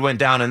whole trade went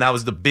down, and that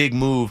was the big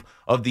move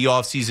of the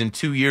offseason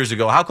 2 years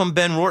ago. How come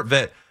Ben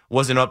Rortvedt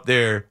wasn't up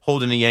there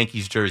holding the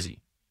Yankees jersey?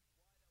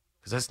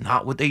 Because that's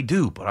not what they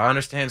do. But I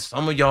understand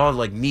some of y'all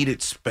need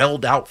it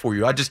spelled out for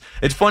you. It's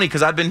funny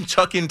because I've been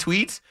chucking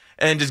tweets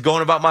and just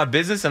going about my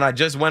business, and I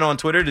just went on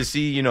Twitter to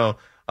see,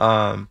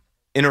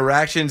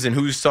 interactions and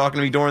who's talking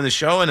to me during the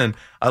show, and then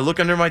I look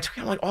under my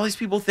tweet, I'm like, all these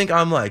people think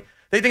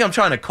they think I'm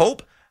trying to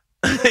cope?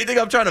 They think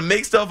I'm trying to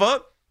make stuff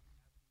up?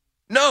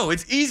 No,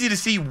 it's easy to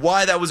see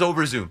why that was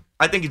over Zoom.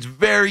 I think it's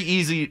very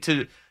easy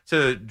to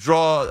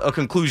draw a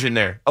conclusion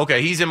there.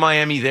 Okay, he's in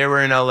Miami, they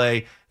were in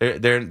LA,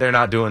 they're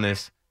not doing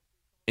this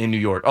in New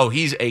York. Oh,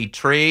 he's a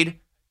trade,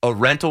 a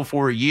rental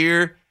for a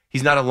year.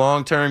 He's not a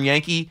long-term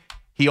Yankee.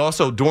 He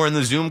also, during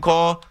the Zoom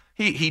call,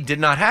 he did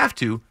not have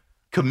to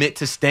commit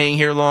to staying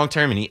here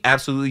long-term, and he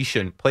absolutely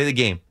shouldn't. Play the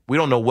game. We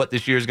don't know what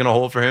this year is going to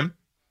hold for him.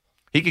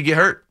 He could get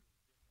hurt.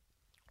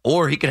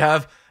 Or he could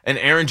have an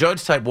Aaron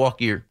Judge-type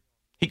walk year.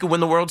 He could win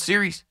the World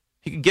Series.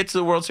 He could get to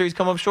the World Series,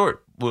 come up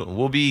short.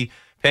 We'll be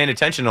paying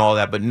attention to all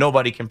that, but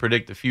nobody can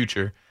predict the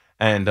future.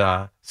 And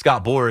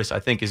Scott Boras, I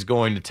think, is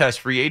going to test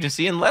free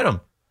agency, and let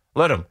him.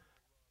 Let him.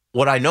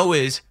 What I know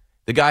is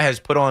the guy has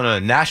put on a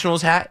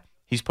Nationals hat.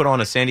 He's put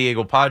on a San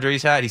Diego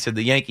Padres hat. He said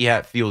the Yankee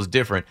hat feels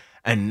different.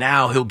 And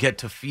now he'll get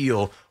to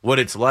feel what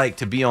it's like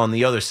to be on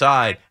the other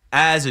side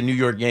as a New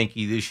York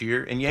Yankee this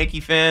year. And Yankee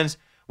fans,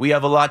 we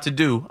have a lot to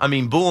do. I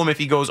mean, boo him if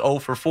he goes 0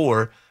 for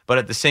 4. But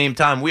at the same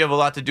time, we have a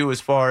lot to do as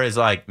far as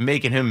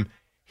making him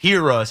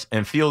hear us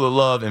and feel the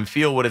love and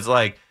feel what it's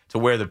like to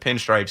wear the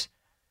pinstripes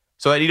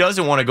so that he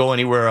doesn't want to go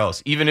anywhere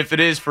else, even if it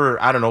is for,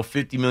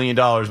 $50 million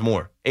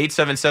more.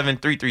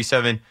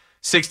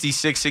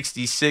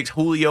 877-337-6666.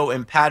 Julio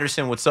and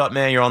Patterson, what's up,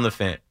 man? You're on the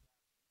Fan.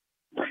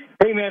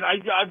 Hey, man,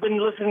 I've been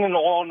listening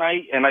all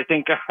night, and I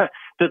think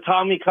the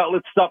Tommy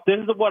Cutlets stuff, this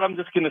is what I'm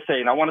just going to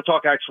say, and I want to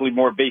talk actually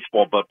more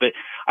baseball, but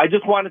I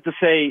just wanted to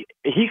say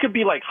he could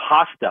be like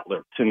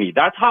Hostetler to me.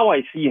 That's how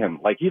I see him.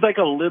 He's like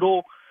a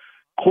little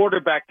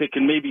quarterback that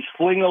can maybe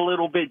sling a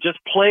little bit, just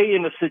play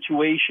in a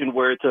situation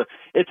where it's a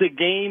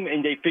game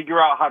and they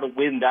figure out how to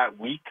win that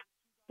week.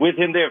 With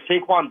him there, if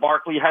Saquon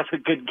Barkley has a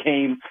good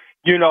game,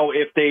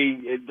 if they,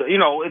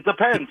 it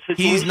depends.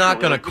 He's not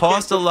going to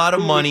cost a lot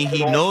of money.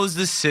 He knows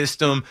the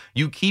system.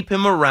 You keep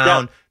him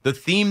around. Yeah. The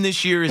theme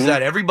this year is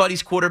that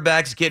everybody's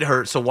quarterbacks get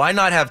hurt. So why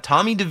not have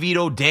Tommy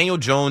DeVito, Daniel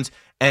Jones,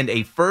 and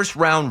a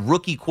first-round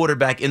rookie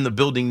quarterback in the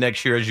building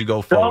next year as you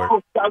go forward?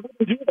 No, I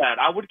wouldn't do that.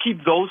 I would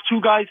keep those two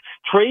guys.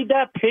 Trade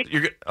that pick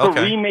to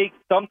remake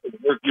something.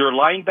 Your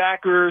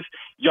linebackers,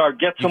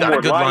 get some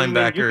more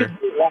linemen. Linebacker.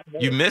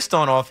 You missed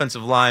on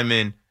offensive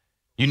linemen.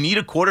 You need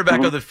a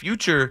quarterback of the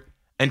future.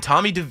 And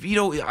Tommy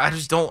DeVito,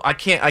 I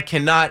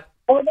cannot.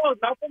 Oh, no,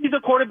 not that he's a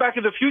quarterback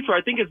of the future.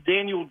 I think it's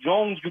Daniel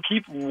Jones. You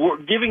keep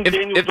giving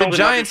Daniel Jones. If the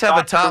Giants have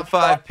a top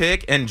 5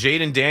 pick and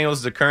Jaden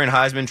Daniels, the current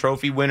Heisman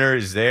Trophy winner,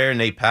 is there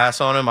and they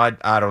pass on him,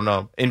 I don't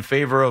know, in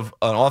favor of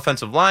an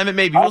offensive lineman,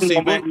 maybe. We'll see.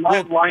 We'll get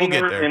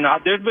there. And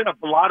there's been a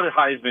lot of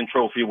Heisman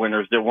Trophy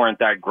winners that weren't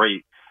that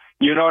great.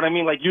 You know what I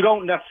mean? You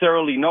don't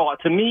necessarily know.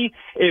 To me,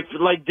 if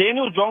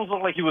Daniel Jones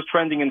looked like he was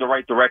trending in the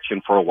right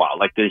direction for a while,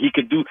 he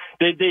could do.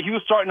 He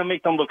was starting to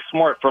make them look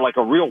smart for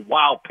a real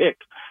wow pick.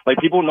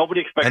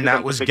 Nobody expected. And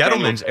that was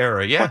Gettleman's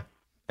era, yeah.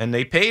 And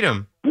they paid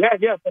him.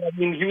 Yeah. But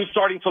he was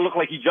starting to look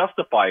like he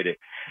justified it.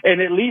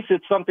 And at least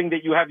it's something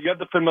that you have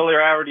the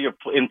familiarity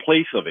in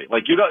place of it.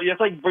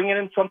 It's like bringing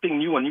in something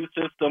new, a new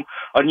system,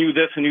 a new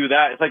this, a new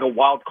that. It's like a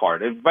wild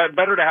card. It's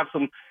better to have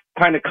some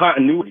kind of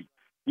continuity.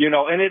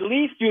 And at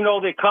least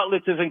that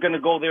Cutlets isn't going to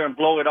go there and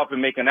blow it up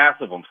and make an ass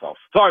of himself.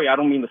 Sorry, I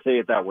don't mean to say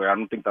it that way. I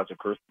don't think that's a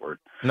curse word.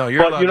 No,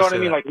 you're allowed to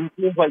say what I mean?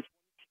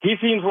 He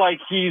seems like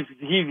he's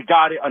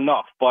got it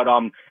enough. But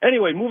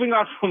anyway, moving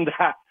on from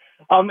that.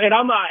 And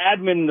I'm an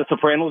admin in the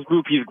Sopranos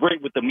group. He's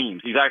great with the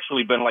memes. He's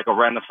actually been like a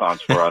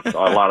renaissance for us. a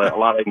lot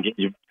of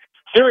engagement.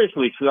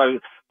 Seriously.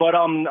 But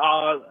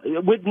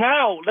with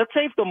now, let's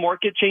say if the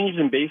market changes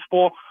in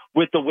baseball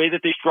with the way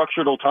that they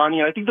structured Ohtani,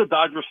 and I think the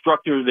Dodgers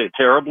structured it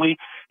terribly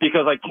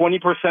because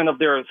 20% of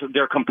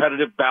their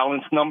competitive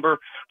balance number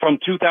from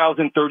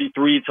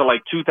 2033 to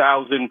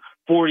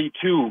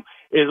 2042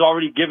 is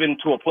already given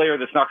to a player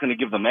that's not going to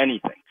give them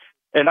anything.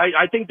 And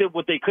I think that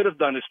what they could have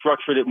done is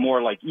structured it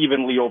more like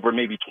evenly over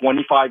maybe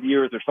 25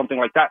 years or something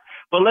like that.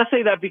 But let's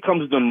say that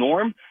becomes the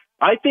norm.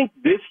 I think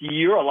this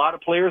year, a lot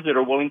of players that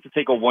are willing to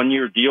take a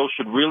one-year deal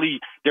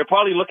they're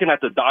probably looking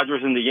at the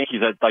Dodgers and the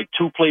Yankees at like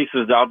two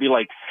places. I'll be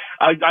like,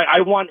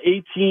 I want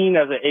 18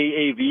 as an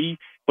AAV,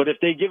 but if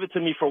they give it to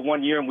me for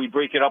 1 year and we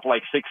break it up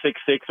like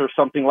 666 or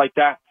something like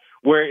that,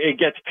 where it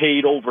gets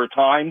paid over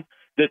time,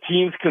 the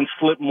teams can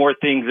slip more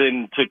things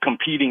into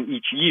competing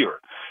each year.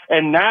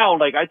 And now,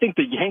 like, I think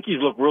the Yankees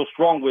look real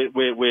strong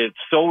with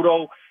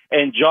Soto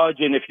and Judge.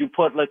 And if you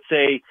put, let's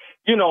say,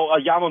 a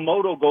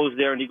Yamamoto goes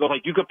there and he goes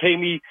like, you could pay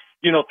me,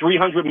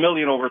 $300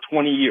 million over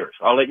 20 years.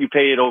 I'll let you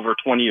pay it over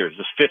 20 years.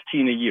 It's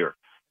 15 a year.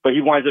 But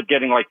he winds up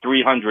getting like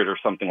 300 or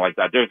something like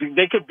that.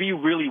 They could be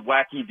really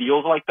wacky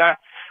deals like that,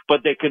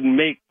 but they could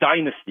make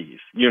dynasties,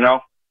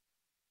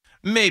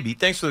 Maybe.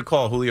 Thanks for the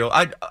call, Julio.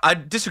 I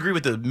disagree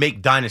with the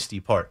make dynasty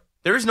part.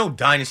 There is no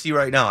dynasty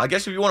right now. I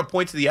guess if you want to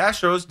point to the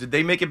Astros, did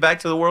they make it back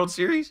to the World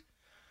Series?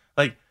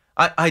 Like,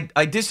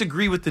 I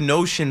disagree with the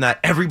notion that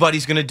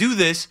everybody's going to do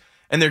this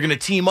and they're going to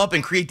team up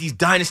and create these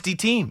dynasty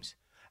teams.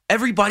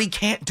 Everybody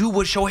can't do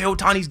what Shohei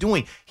Ohtani's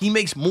doing. He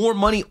makes more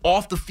money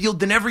off the field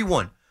than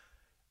everyone.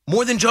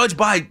 More than Judge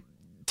by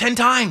 10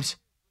 times.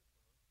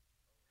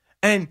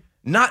 And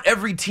not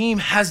every team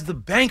has the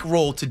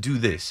bankroll to do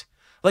this.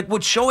 Like,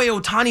 what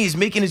Shohei Ohtani is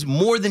making is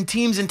more than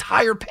teams'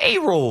 entire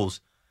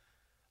payrolls.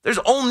 There's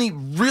only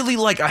really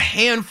like a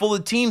handful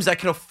of teams that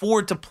can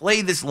afford to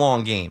play this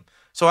long game.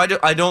 So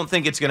I don't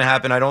think it's going to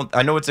happen.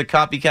 I know it's a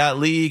copycat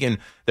league, and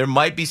there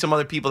might be some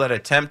other people that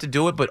attempt to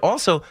do it, but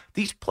also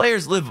these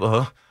players live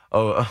a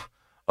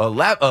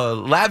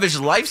lavish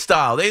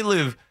lifestyle.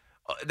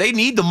 They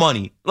need the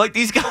money. Like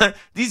these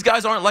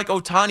guys aren't like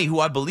Ohtani, who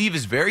I believe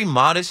is very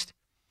modest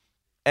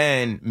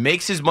and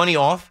makes his money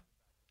off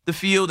the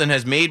field and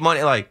has made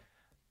money. Like,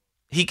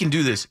 he can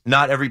do this.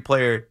 Not every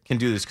player can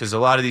do this because a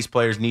lot of these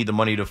players need the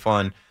money to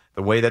fund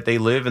the way that they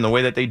live and the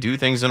way that they do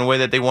things and the way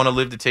that they want to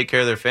live to take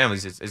care of their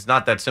families. It's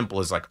not that simple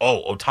as like,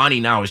 oh,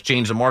 Ohtani now has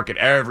changed the market.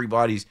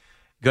 Everybody's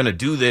going to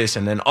do this,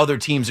 and then other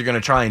teams are going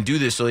to try and do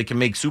this so they can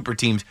make super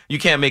teams. You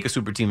can't make a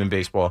super team in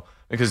baseball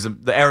because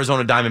the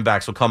Arizona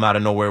Diamondbacks will come out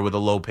of nowhere with a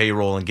low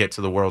payroll and get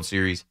to the World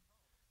Series.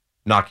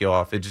 Knock you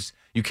off.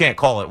 You can't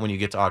call it when you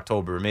get to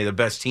October. May the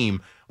best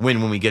team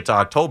win when we get to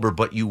October,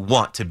 but you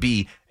want to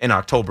be in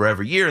October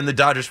every year, and the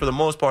Dodgers, for the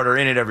most part, are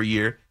in it every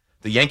year.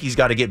 The Yankees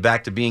got to get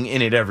back to being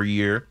in it every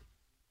year.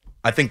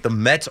 I think the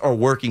Mets are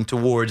working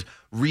towards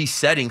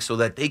resetting so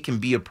that they can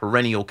be a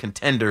perennial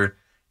contender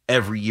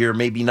every year,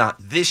 maybe not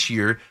this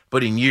year,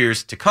 but in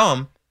years to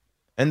come.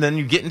 And then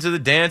you get into the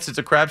dance, it's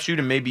a crapshoot,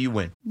 and maybe you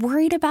win.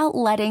 Worried about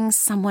letting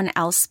someone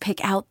else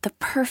pick out the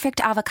perfect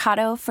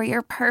avocado for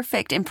your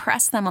perfect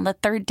impress them on the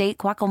third date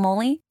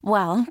guacamole?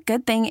 Well,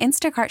 good thing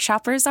Instacart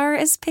shoppers are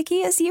as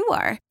picky as you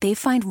are. They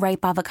find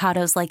ripe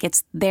avocados like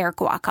it's their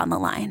guac on the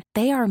line.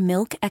 They are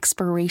milk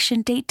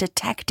expiration date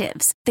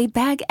detectives. They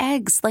bag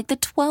eggs like the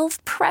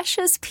 12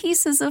 precious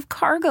pieces of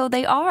cargo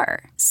they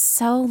are.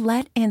 So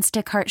let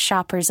Instacart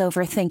shoppers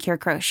overthink your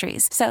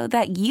groceries so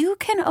that you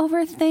can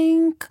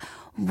overthink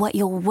what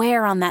you'll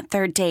wear on that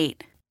third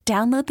date.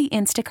 Download the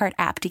Instacart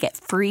app to get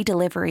free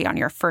delivery on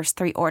your first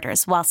 3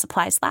 orders while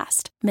supplies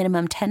last.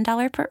 Minimum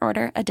 $10 per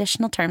order.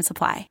 Additional terms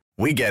apply.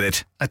 We get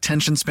it.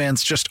 Attention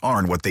spans just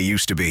aren't what they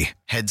used to be.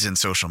 Heads in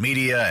social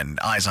media and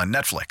eyes on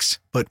Netflix.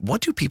 But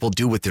what do people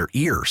do with their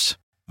ears?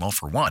 Well,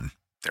 for one,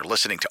 they're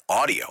listening to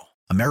audio.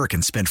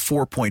 Americans spend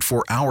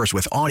 4.4 hours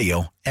with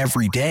audio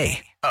every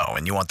day. Oh,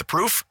 and you want the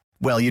proof?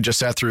 Well, you just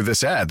sat through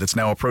this ad that's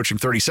now approaching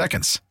 30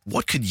 seconds.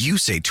 What could you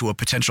say to a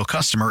potential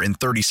customer in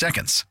 30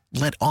 seconds?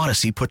 Let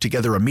Odyssey put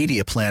together a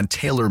media plan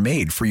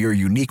tailor-made for your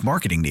unique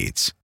marketing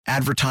needs.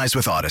 Advertise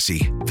with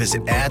Odyssey.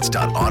 Visit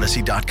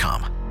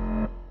ads.odyssey.com.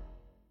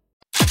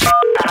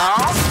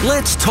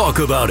 Let's talk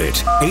about it.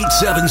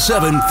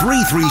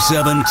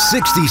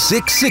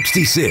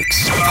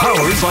 877-337-6666.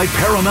 Powered by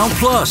Paramount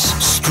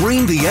Plus.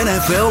 Stream the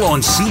NFL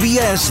on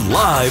CBS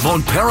live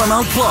on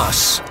Paramount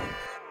Plus.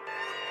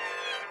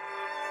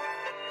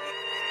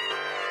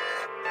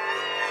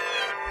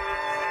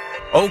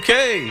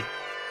 Okay,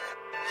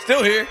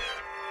 still here,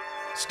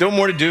 still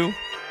more to do.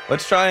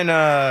 Let's try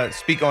and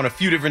speak on a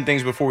few different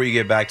things before we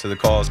get back to the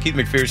calls. Keith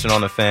McPherson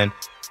on the Fan,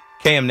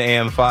 KM to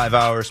AM,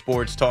 5-hour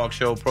sports talk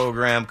show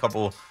program,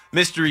 couple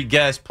mystery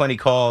guests, plenty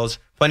calls,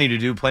 plenty to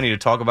do, plenty to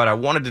talk about. I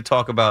wanted to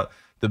talk about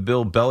the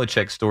Bill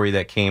Belichick story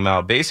that came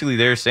out. Basically,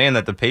 they're saying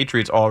that the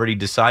Patriots already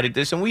decided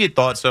this, and we had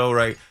thought so,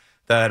 right,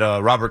 that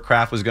Robert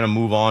Kraft was going to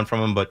move on from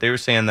him, but they were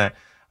saying that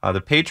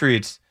the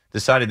Patriots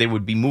decided they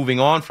would be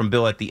moving on from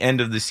Bill at the end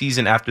of the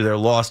season after their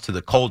loss to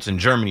the Colts in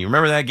Germany.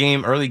 Remember that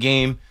game, early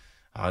game?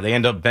 They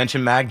end up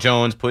benching Mac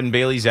Jones, putting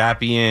Bailey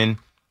Zappi in.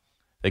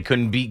 They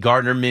couldn't beat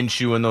Gardner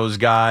Minshew and those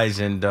guys.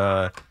 And,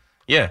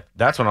 yeah,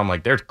 that's when I'm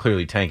like, they're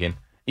clearly tanking.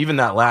 Even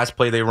that last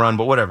play they ran,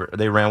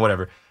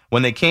 whatever.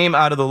 When they came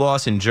out of the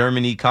loss in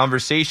Germany,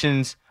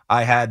 conversations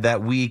I had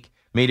that week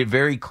made it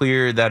very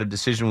clear that a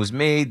decision was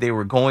made. They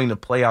were going to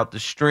play out the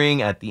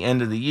string at the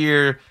end of the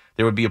year.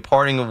 there would be a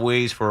parting of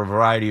ways for a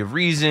variety of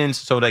reasons.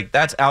 So like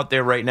that's out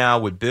there right now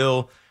with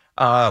Bill.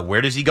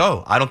 Where does he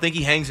go? I don't think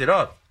he hangs it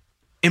up.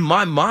 In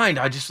my mind,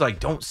 I just like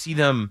don't see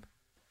them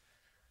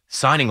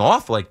signing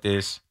off like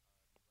this.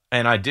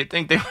 And I did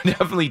think they would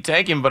definitely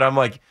tank him, but I'm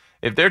like,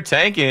 if they're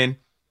tanking,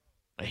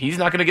 he's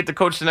not going to get to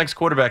coach the next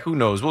quarterback. Who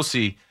knows? We'll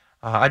see.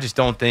 I just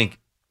don't think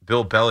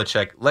Bill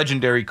Belichick,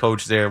 legendary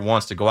coach there,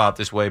 wants to go out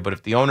this way. But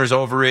if the owner's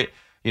over it,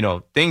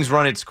 things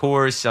run its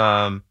course,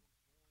 and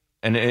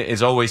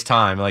it's always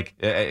time. Like,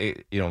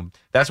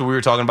 that's what we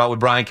were talking about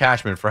with Brian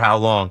Cashman for how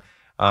long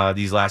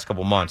these last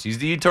couple months. He's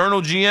the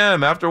eternal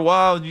GM. After a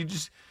while, you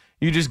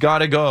just got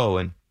to go.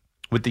 And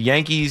with the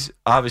Yankees,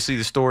 obviously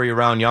the story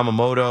around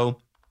Yamamoto,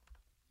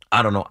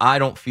 I don't know. I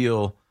don't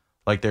feel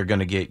like they're going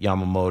to get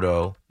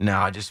Yamamoto.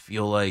 Now I just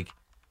feel like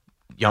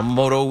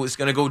Yamamoto is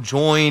going to go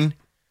join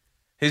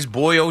his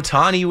boy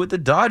Ohtani with the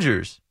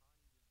Dodgers.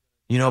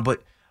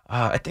 But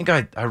I think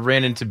I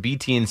ran into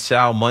BT and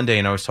Sal Monday,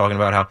 and I was talking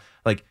about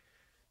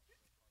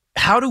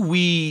how do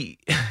we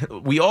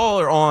all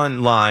are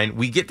online.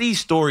 We get these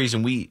stories,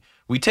 and we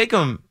take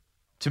them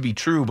to be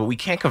true, but we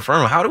can't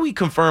confirm them. How do we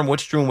confirm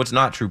what's true and what's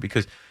not true?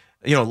 Because,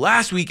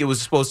 last week it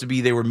was supposed to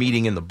be they were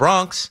meeting in the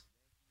Bronx,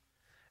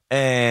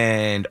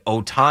 and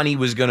Ohtani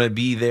was going to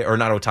be there, or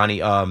not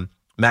Ohtani,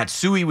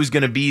 Matsui was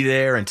going to be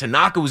there, and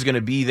Tanaka was going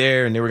to be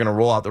there, and they were going to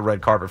roll out the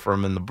red carpet for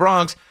him in the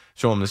Bronx,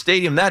 show him the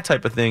stadium, that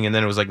type of thing. And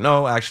then it was like,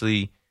 no,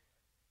 actually,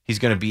 he's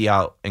going to be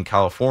out in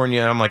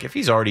California. I'm like, if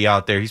he's already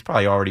out there, he's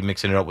probably already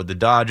mixing it up with the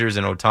Dodgers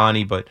and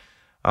Ohtani. But,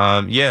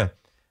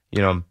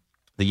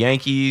 the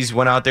Yankees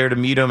went out there to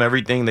meet him,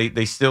 everything.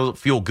 They still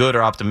feel good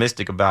or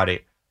optimistic about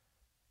it.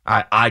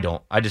 I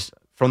don't. I just,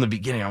 from the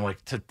beginning, I'm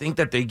like, to think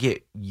that they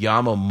get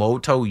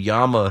Yamamoto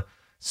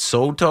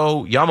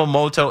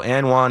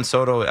and Juan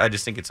Soto, I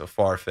just think it's a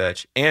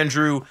far-fetch.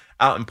 Andrew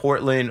out in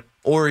Portland,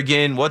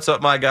 Oregon. What's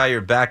up, my guy? You're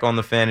back on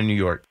the Fan in New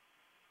York.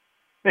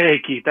 Hey,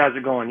 Keith. How's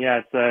it going?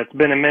 Yeah, it's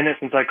been a minute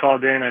since I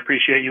called in. I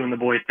appreciate you and the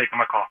boys taking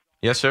my call.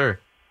 Yes, sir.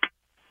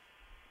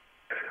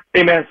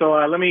 Hey, man, so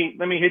let me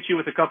hit you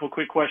with a couple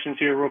quick questions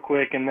here real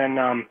quick, and then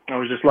I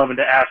was just loving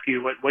to ask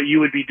you what you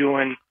would be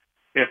doing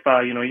if,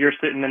 you're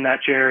sitting in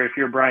that chair, if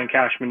you're Brian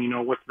Cashman,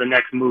 what's the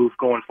next move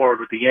going forward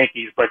with the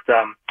Yankees. But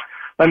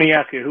let me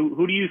ask you,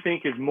 who do you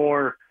think is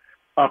more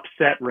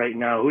upset right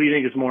now? Who do you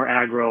think is more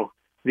aggro?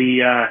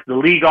 The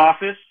league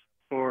office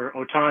or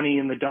Ohtani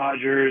and the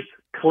Dodgers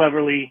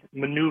cleverly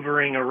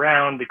maneuvering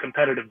around the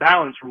competitive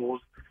balance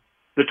rules,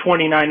 the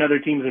 29 other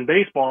teams in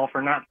baseball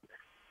for not,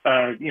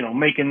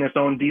 making this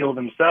own deal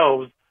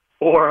themselves,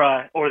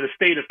 or the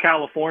state of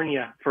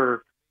California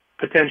for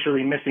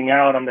potentially missing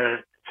out on the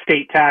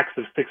state tax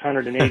of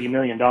 $680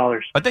 million.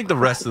 I think the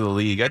rest of the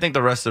league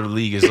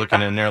is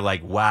looking in there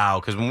like, wow,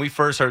 because when we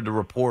first heard the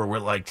report, we're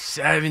like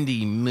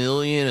 $70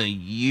 million a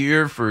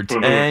year for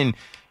 10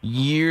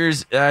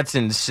 years. That's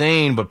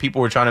insane. But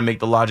people were trying to make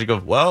the logic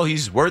of, well,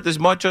 he's worth as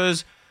much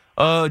as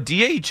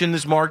DH in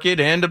this market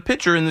and a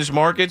pitcher in this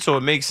market, so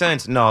it makes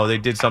sense. No, they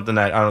did something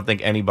that I don't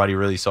think anybody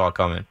really saw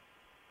coming.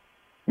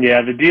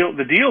 Yeah, the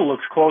deal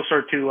looks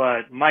closer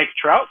to Mike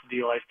Trout's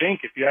deal, I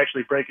think, if you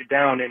actually break it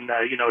down in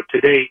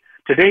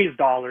today's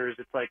dollars.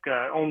 It's like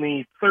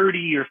only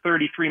 30 or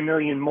 33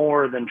 million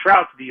more than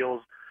Trout's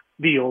deal,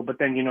 but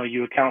then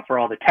you account for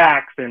all the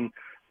tax and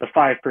the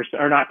 5%,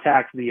 or not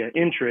tax, the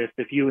interest.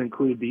 If you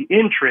include the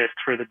interest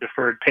for the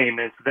deferred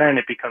payments, then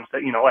it becomes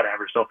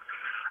whatever. So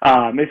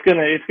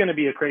it's gonna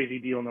be a crazy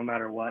deal no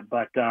matter what.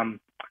 But and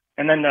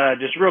then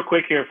just real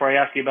quick here before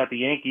I ask you about the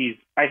Yankees,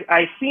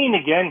 I seen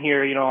again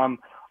here,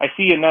 I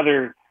see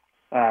another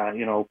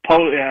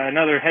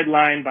another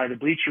headline by the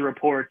Bleacher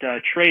Report.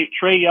 Trey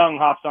Young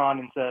hops on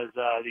and says,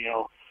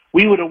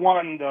 we would have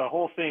won the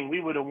whole thing.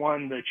 We would have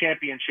won the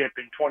championship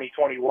in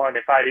 2021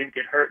 if I didn't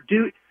get hurt.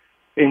 Dude,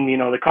 in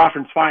the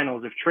conference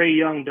finals, if Trey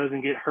Young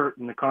doesn't get hurt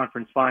in the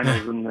conference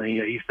finals, and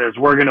he says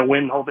we're going to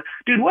win the whole thing.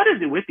 Dude, what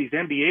is it with these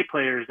NBA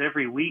players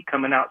every week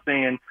coming out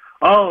saying,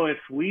 "Oh, if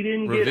we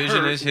didn't get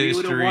hurt, we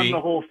would have won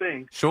the whole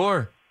thing"?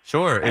 Sure.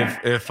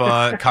 If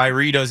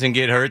Kyrie doesn't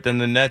get hurt, then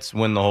the Nets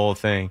win the whole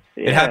thing.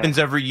 Yeah. It happens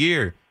every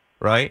year,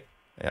 right?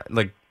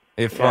 Like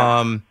if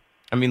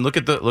look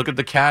at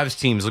the Cavs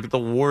teams, look at the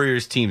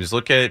Warriors teams,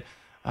 look at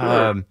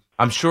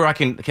I'm sure I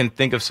can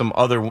think of some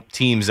other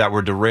teams that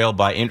were derailed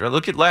by injury.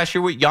 Look at last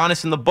year with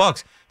Giannis and the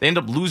Bucks. They end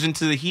up losing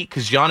to the Heat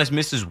because Giannis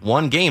misses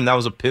one game. That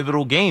was a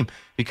pivotal game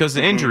because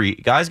of the injury.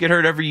 Guys get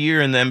hurt every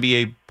year in the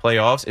NBA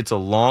playoffs. It's a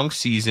long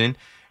season,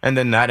 and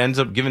then that ends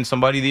up giving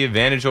somebody the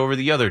advantage over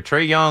the other.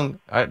 Trey Young,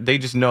 they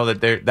just know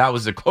that that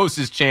was the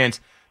closest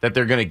chance that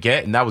they're going to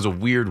get, and that was a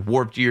weird,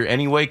 warped year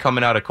anyway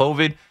coming out of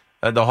COVID.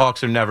 The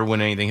Hawks are never win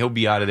anything. He'll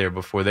be out of there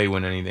before they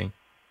win anything.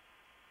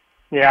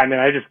 Yeah, I mean,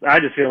 I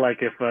just feel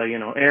like if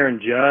Aaron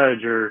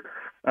Judge or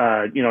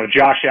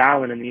Josh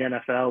Allen in the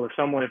NFL, if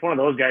one of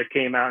those guys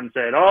came out and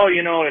said,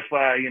 if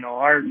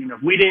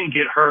we didn't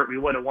get hurt, we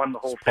would have won the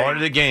whole thing. Part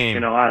of the game.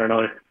 I don't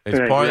know. It's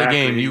part of the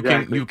game.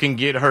 You can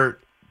get hurt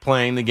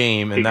playing the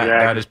game, and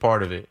that is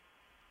part of it.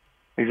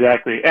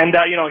 Exactly. And,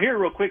 here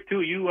real quick,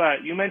 too,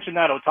 you mentioned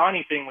that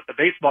Ohtani thing with the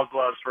baseball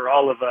gloves for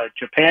all of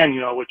Japan,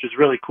 which is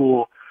really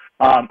cool.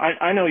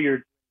 I know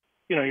you're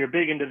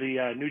big into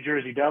the New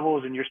Jersey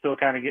Devils, and you're still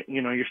kind of getting,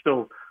 you're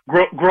still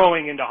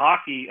growing into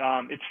hockey.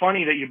 It's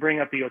funny that you bring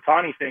up the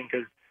Ohtani thing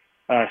because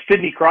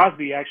Sidney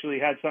Crosby actually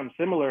had something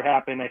similar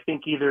happen, I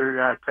think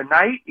either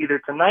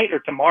tonight or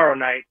tomorrow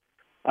night.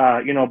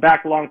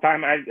 Back a long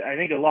time, I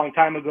think a long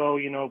time ago,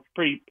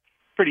 pretty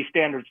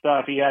standard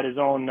stuff. He had his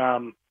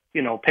own,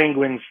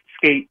 Penguins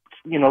skate,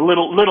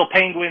 little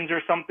Penguins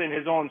or something,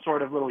 his own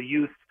sort of little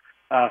youth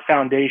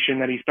foundation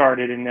that he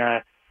started. And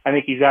I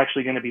think he's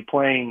actually going to be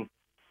playing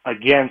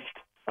against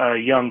a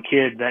young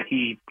kid that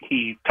he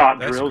taught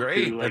drills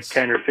to like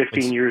 10 or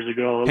 15 years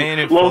ago.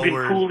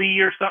 Logan Cooley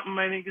or something,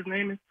 I think his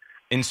name is.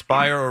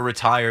 Inspire or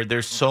retire.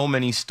 There's so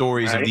many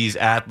stories of these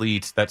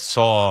athletes that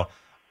saw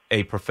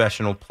a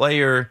professional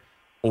player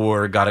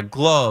or got a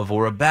glove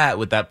or a bat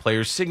with that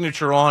player's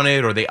signature on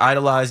it, or they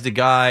idolized a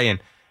guy, and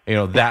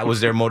that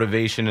was their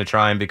motivation to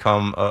try and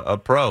become a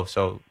pro.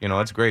 So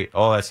that's great.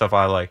 All that stuff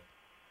I like.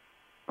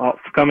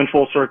 Coming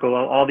full circle.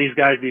 All these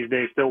guys these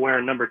days still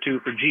wearing number 2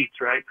 for Jeets,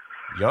 right?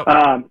 Yep.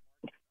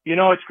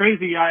 It's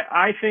crazy.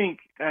 I think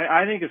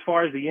as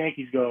far as the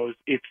Yankees goes,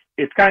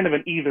 it's kind of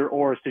an either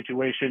or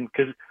situation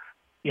because.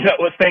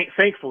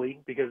 Thankfully,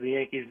 because the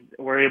Yankees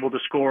were able to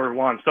score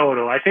Juan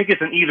Soto, I think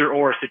it's an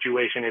either-or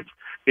situation.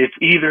 It's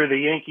either the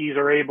Yankees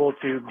are able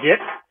to get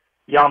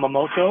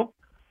Yamamoto,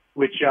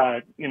 which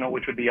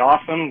would be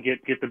awesome,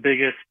 get the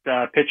biggest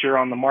pitcher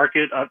on the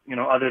market,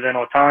 other than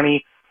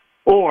Ohtani,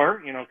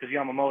 or because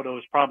Yamamoto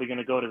is probably going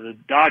to go to the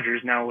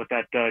Dodgers now with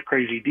that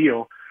crazy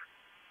deal,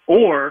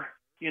 or.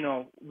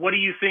 What do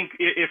you think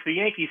if the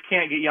Yankees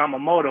can't get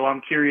Yamamoto? I'm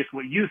curious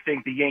what you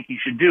think the Yankees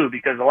should do,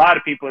 because a lot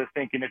of people are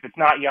thinking if it's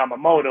not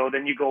Yamamoto,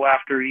 then you go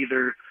after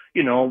either,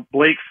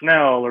 Blake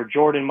Snell or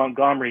Jordan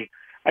Montgomery.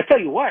 I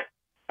tell you what,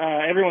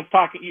 everyone's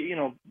talking,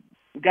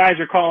 guys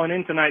are calling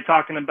in tonight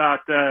talking about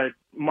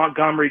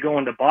Montgomery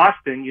going to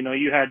Boston.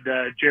 You had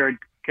Jared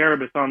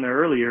Carabas on there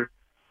earlier.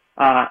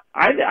 I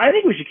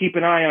think we should keep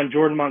an eye on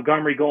Jordan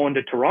Montgomery going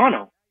to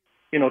Toronto.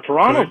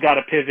 Toronto's got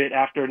to pivot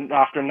after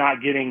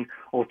not getting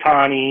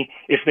Ohtani.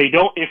 If they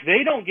don't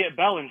get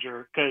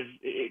Bellinger, because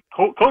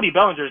Cody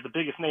Bellinger is the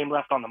biggest name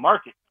left on the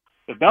market.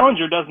 If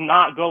Bellinger does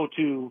not go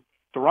to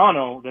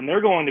Toronto, then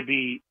they're going to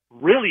be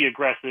really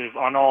aggressive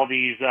on all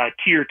these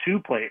tier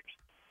 2 players.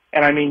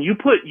 And I mean, you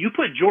put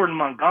Jordan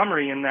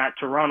Montgomery in that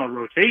Toronto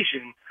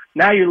rotation.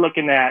 Now you're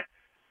looking at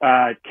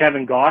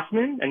Kevin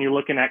Gausman, and you're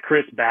looking at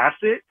Chris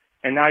Bassett.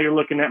 And now you're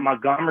looking at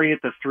Montgomery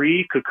at the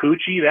 3,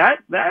 Kikuchi.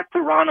 That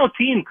Toronto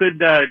team could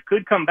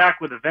come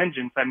back with a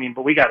vengeance. I mean,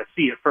 but we got to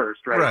see it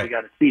first, right? We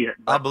got to see it.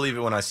 I'll believe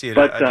it when I see it.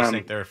 I just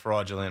think they're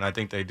fraudulent. I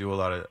think they do a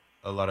lot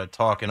of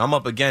talking. I'm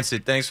up against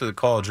it. Thanks for the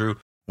call, Drew.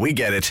 We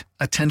get it.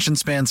 Attention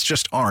spans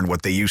just aren't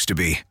what they used to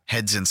be.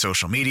 Heads in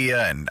social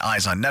media and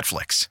eyes on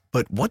Netflix.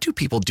 But what do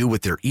people do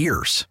with their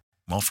ears?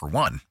 Well, for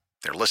one,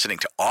 they're listening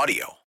to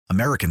audio.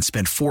 Americans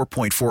spend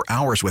 4.4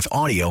 hours with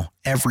audio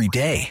every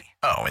day.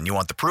 Oh, and you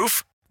want the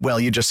proof? Well,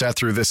 you just sat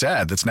through this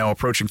ad that's now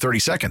approaching 30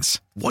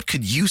 seconds. What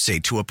could you say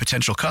to a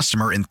potential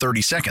customer in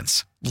 30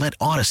 seconds? Let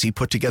Odyssey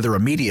put together a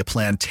media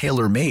plan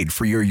tailor-made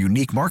for your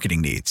unique marketing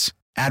needs.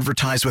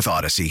 Advertise with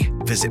Odyssey.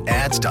 Visit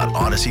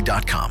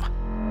ads.odyssey.com.